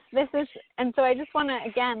so if this is, and so I just want to,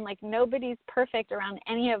 again, like nobody's perfect around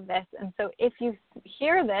any of this. And so if you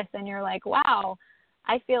hear this and you're like, wow,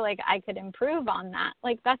 I feel like I could improve on that.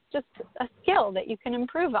 Like that's just a skill that you can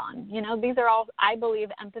improve on. You know, these are all, I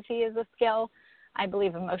believe empathy is a skill. I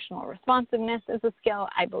believe emotional responsiveness is a skill.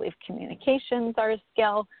 I believe communications are a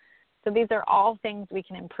skill. So these are all things we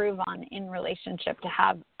can improve on in relationship to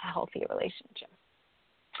have a healthy relationship.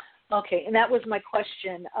 Okay, and that was my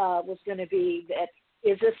question, was going to be that,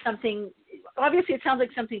 is this something, obviously it sounds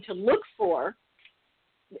like something to look for,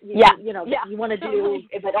 you want to do,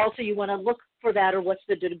 but also you want to look for that, or what's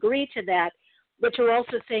the degree to that, but you're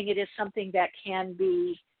also saying it is something that can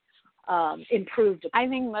be improved upon. I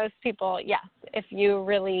think most people, yes, if you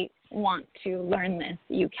really want to learn this,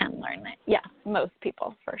 you can learn it. Yes, most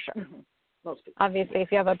people, for sure. Most people. Obviously,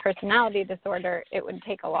 if you have a personality disorder, it would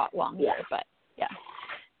take a lot longer, but yeah.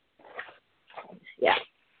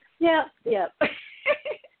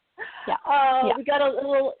 We got a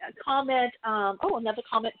little comment. Another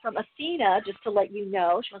comment from Athena, just to let you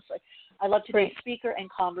know. She wants to say, I love today's speaker and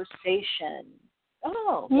conversation.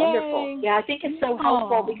 Oh, wonderful. Yeah, I think it's so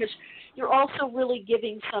helpful because you're also really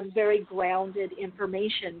giving some very grounded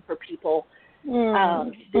information for people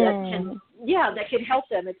that can help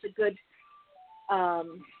them. It's a good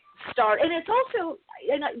start. And it's also,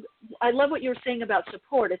 and I love what you were saying about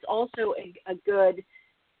support. It's also a good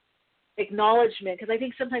acknowledgement, because I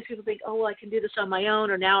think sometimes people think, oh, well, I can do this on my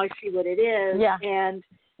own, or now I see what it is. And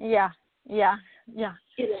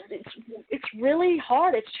it's really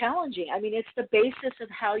hard. It's challenging. I mean, it's the basis of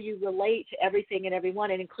how you relate to everything and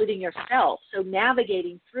everyone, and including yourself. So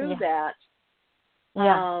navigating through that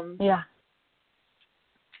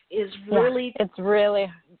is really it's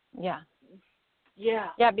really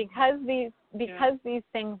because these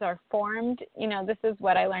things are formed. You know, this is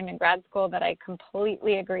what I learned in grad school that I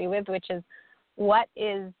completely agree with, which is what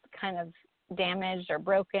is kind of damaged or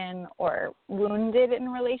broken or wounded in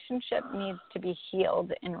relationship needs to be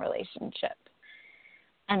healed in relationship.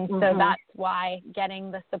 And so that's why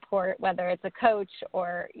getting the support, whether it's a coach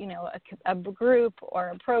or, you know, a group or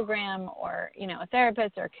a program or, you know, a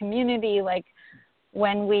therapist or a community, like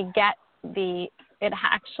when we get it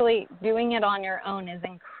actually, doing it on your own is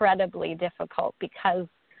incredibly difficult, because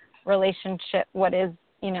relationship, what is,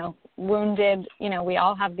 you know, wounded, you know, we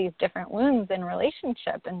all have these different wounds in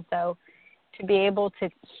relationship. And so to be able to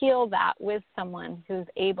heal that with someone who's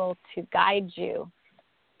able to guide you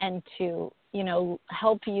and to, you know,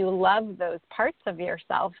 help you love those parts of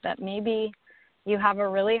yourself that maybe you have a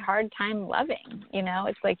really hard time loving. You know,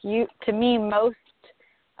 it's like to me, most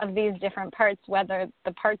of these different parts, whether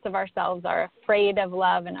the parts of ourselves are afraid of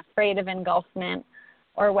love and afraid of engulfment,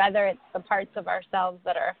 or whether it's the parts of ourselves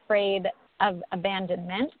that are afraid of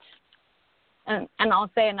abandonment. And I'll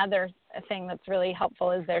say another thing that's really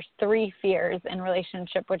helpful is there's 3 fears in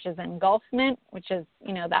relationship, which is engulfment, which is,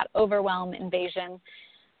 you know, that overwhelm, invasion.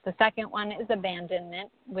 The second one is abandonment,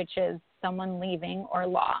 which is someone leaving or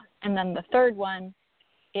loss. And then the third one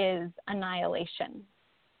is annihilation,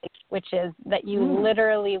 which is that you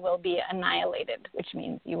literally will be annihilated, which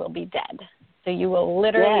means you will be dead. So you will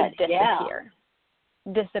literally disappear,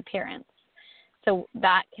 disappearance. So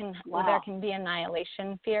that there can be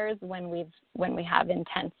annihilation fears when we have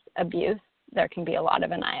intense abuse. There can be a lot of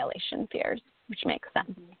annihilation fears, which makes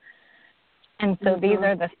sense. And so these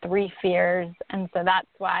are the 3 fears. And so that's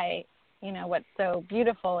why, you know, what's so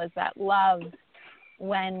beautiful is that love,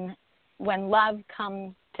 when love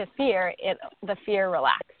comes to fear, the fear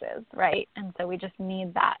relaxes, right? And so we just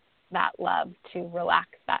need that love to relax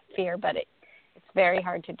that fear. But it's very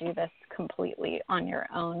hard to do this completely on your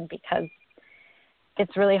own, because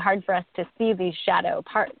it's really hard for us to see these shadow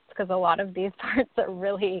parts, because a lot of these parts are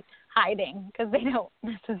really hiding because they don't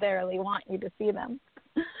necessarily want you to see them.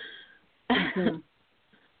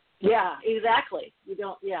 Yeah, exactly. You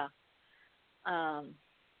don't. Yeah.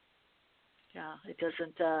 It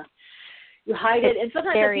doesn't. You hide it, and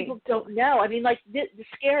sometimes people don't know. I mean, like it's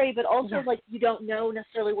scary, but also like you don't know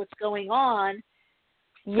necessarily what's going on.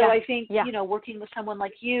 So I think working with someone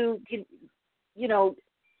like you can,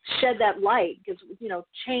 shed that light because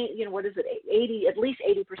change. What is it? At least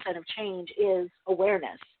 80% of change is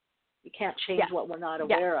awareness. You can't change what we're not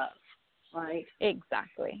aware of, right?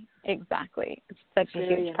 Exactly. It's such a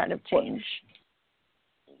huge part of change.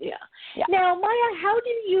 Yeah. Now, Maya, how do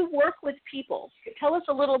you work with people? Tell us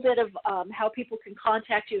a little bit of how people can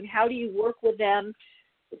contact you, and how do you work with them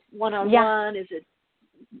one-on-one? Is it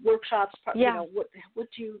workshops? What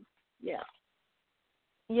do you?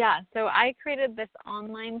 Yeah, so I created this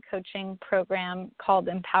online coaching program called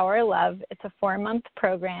Empower Love. It's a 4-month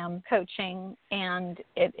program coaching, and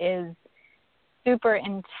it is super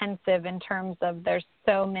intensive in terms of there's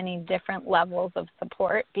so many different levels of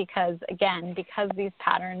support because these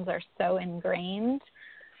patterns are so ingrained,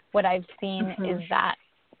 what I've seen is that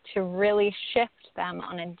to really shift them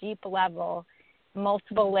on a deep level,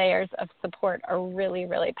 multiple layers of support are really,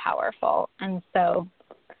 really powerful. And so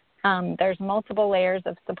there's multiple layers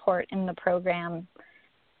of support in the program,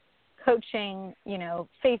 coaching,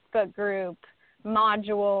 Facebook group,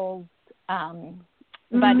 modules,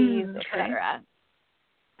 buddies, etc.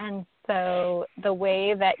 And so the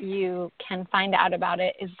way that you can find out about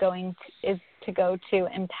it is to go to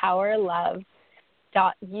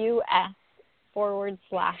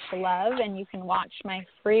empowerlove.us/love, and you can watch my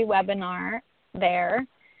free webinar there.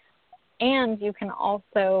 And you can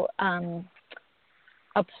also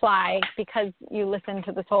apply, because you listen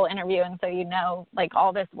to this whole interview and so like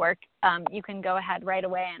all this work, you can go ahead right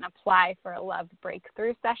away and apply for a love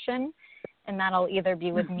breakthrough session, and that'll either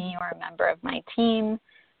be with me or a member of my team.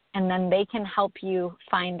 And then they can help you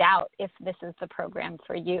find out if this is the program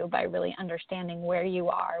for you by really understanding where you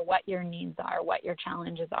are, what your needs are, what your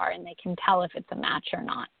challenges are, and they can tell if it's a match or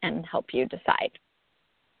not and help you decide.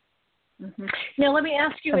 Now, let me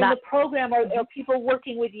ask you, in the program, are people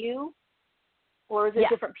working with you, or is it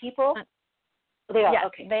different people? They are.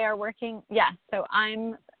 Okay. They are working. Yeah. So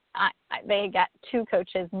they get 2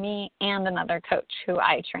 coaches, me and another coach who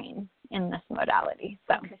I train in this modality.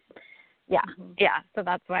 So. So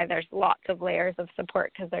that's why there's lots of layers of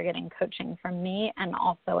support, because they're getting coaching from me and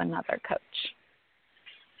also another coach.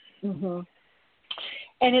 And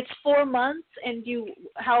it's 4 months, and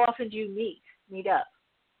how often do you meet up?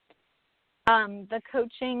 The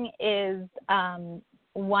coaching is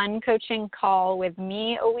 1 coaching call with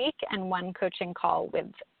me a week and 1 coaching call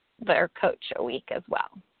with their coach a week as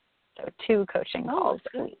well. So 2 coaching calls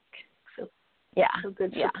a week. So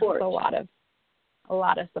good support. So a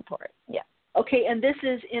lot of support. Yeah. Okay, and this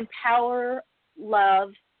is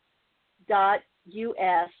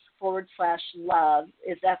empowerlove.us/love.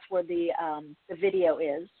 That's where the video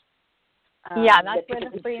is. That's where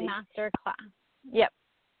the free master class. Yep.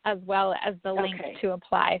 As well as the link to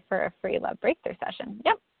apply for a free love breakthrough session.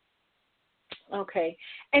 Yep. Okay.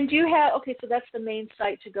 And do you have, so that's the main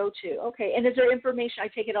site to go to. Okay. And is there information, I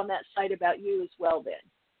take it, on that site about you as well then?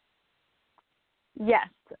 Yes.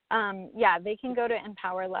 They can go to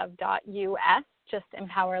empowerlove.us, just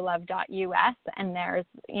empowerlove.us, and there's,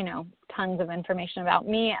 tons of information about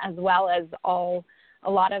me, as well as a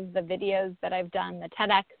lot of the videos that I've done, the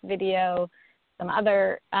TEDx video, some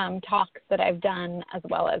other talks that I've done, as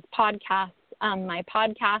well as podcasts. My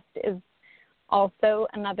podcast is also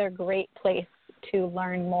another great place to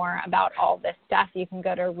learn more about all this stuff. You can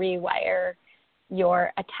go to Rewire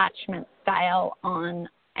Your Attachment Style on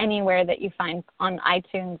anywhere that you find on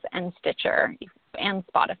iTunes and Stitcher and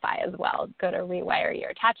Spotify as well. Go to Rewire Your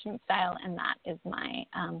Attachment Style, and that is my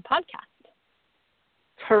podcast.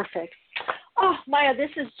 Perfect. Oh, Maya,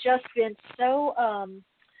 this has just been so,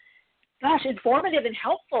 informative and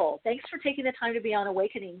helpful. Thanks for taking the time to be on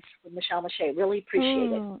Awakenings with Michelle Meiche. Really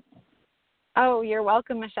appreciate it. Oh, you're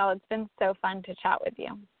welcome, Michelle. It's been so fun to chat with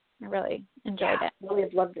you. I really enjoyed it. Really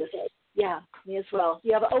have loved this. Yeah, me as well.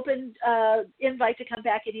 You have an open invite to come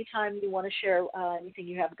back anytime you want to share anything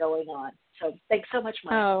you have going on. So thanks so much,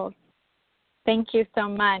 Maya. Oh, thank you so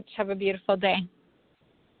much. Have a beautiful day.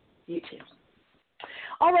 You too.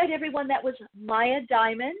 All right, everyone. That was Maya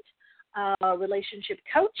Diamond, relationship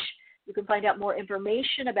coach. You can find out more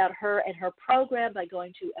information about her and her program by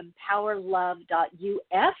going to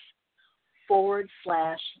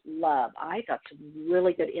empowerlove.us/love. I got some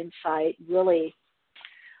really good insight, really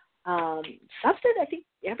stuff that I think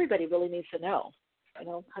everybody really needs to know.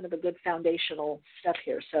 Kind of a good foundational stuff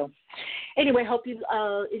here. So anyway, hope you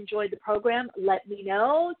enjoyed the program. Let me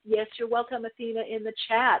know. Yes, you're welcome, Athena, in the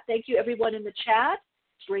chat. Thank you, everyone in the chat.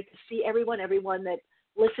 It's great to see everyone that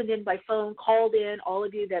listened in by phone, called in, all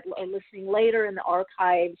of you that are listening later in the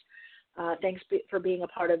archives. Thanks for being a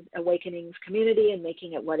part of Awakenings community and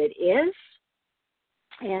making it what it is.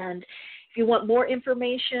 And if you want more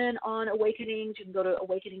information on Awakenings, you can go to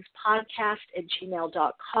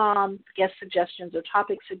awakeningspodcast@gmail.com, guest suggestions or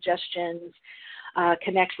topic suggestions.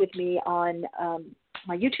 Connect with me on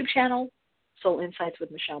my YouTube channel, Soul Insights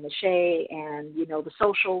with Michelle Miche, and the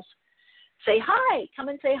socials. Say hi. Come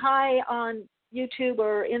and say hi on YouTube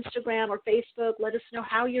or Instagram or Facebook. Let us know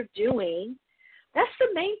how you're doing. That's the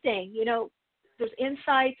main thing. There's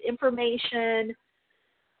insights, information,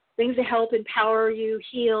 things to help empower you,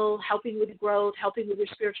 heal, helping with growth, helping with your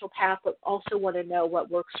spiritual path, but also want to know what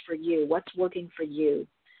works for you, what's working for you,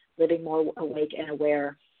 living more awake and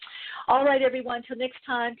aware. All right, everyone, till next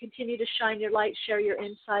time, continue to shine your light, share your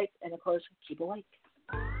insights, and, of course, keep awake.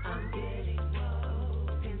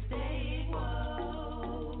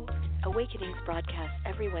 Awakenings broadcasts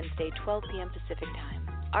every Wednesday, 12 p.m. Pacific Time.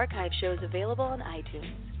 Archive shows available on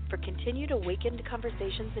iTunes. For continued awakened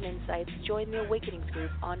conversations and insights, join the Awakenings group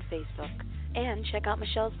on Facebook. And check out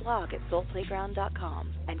Michelle's blog at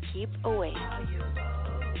soulplayground.com. And keep awake.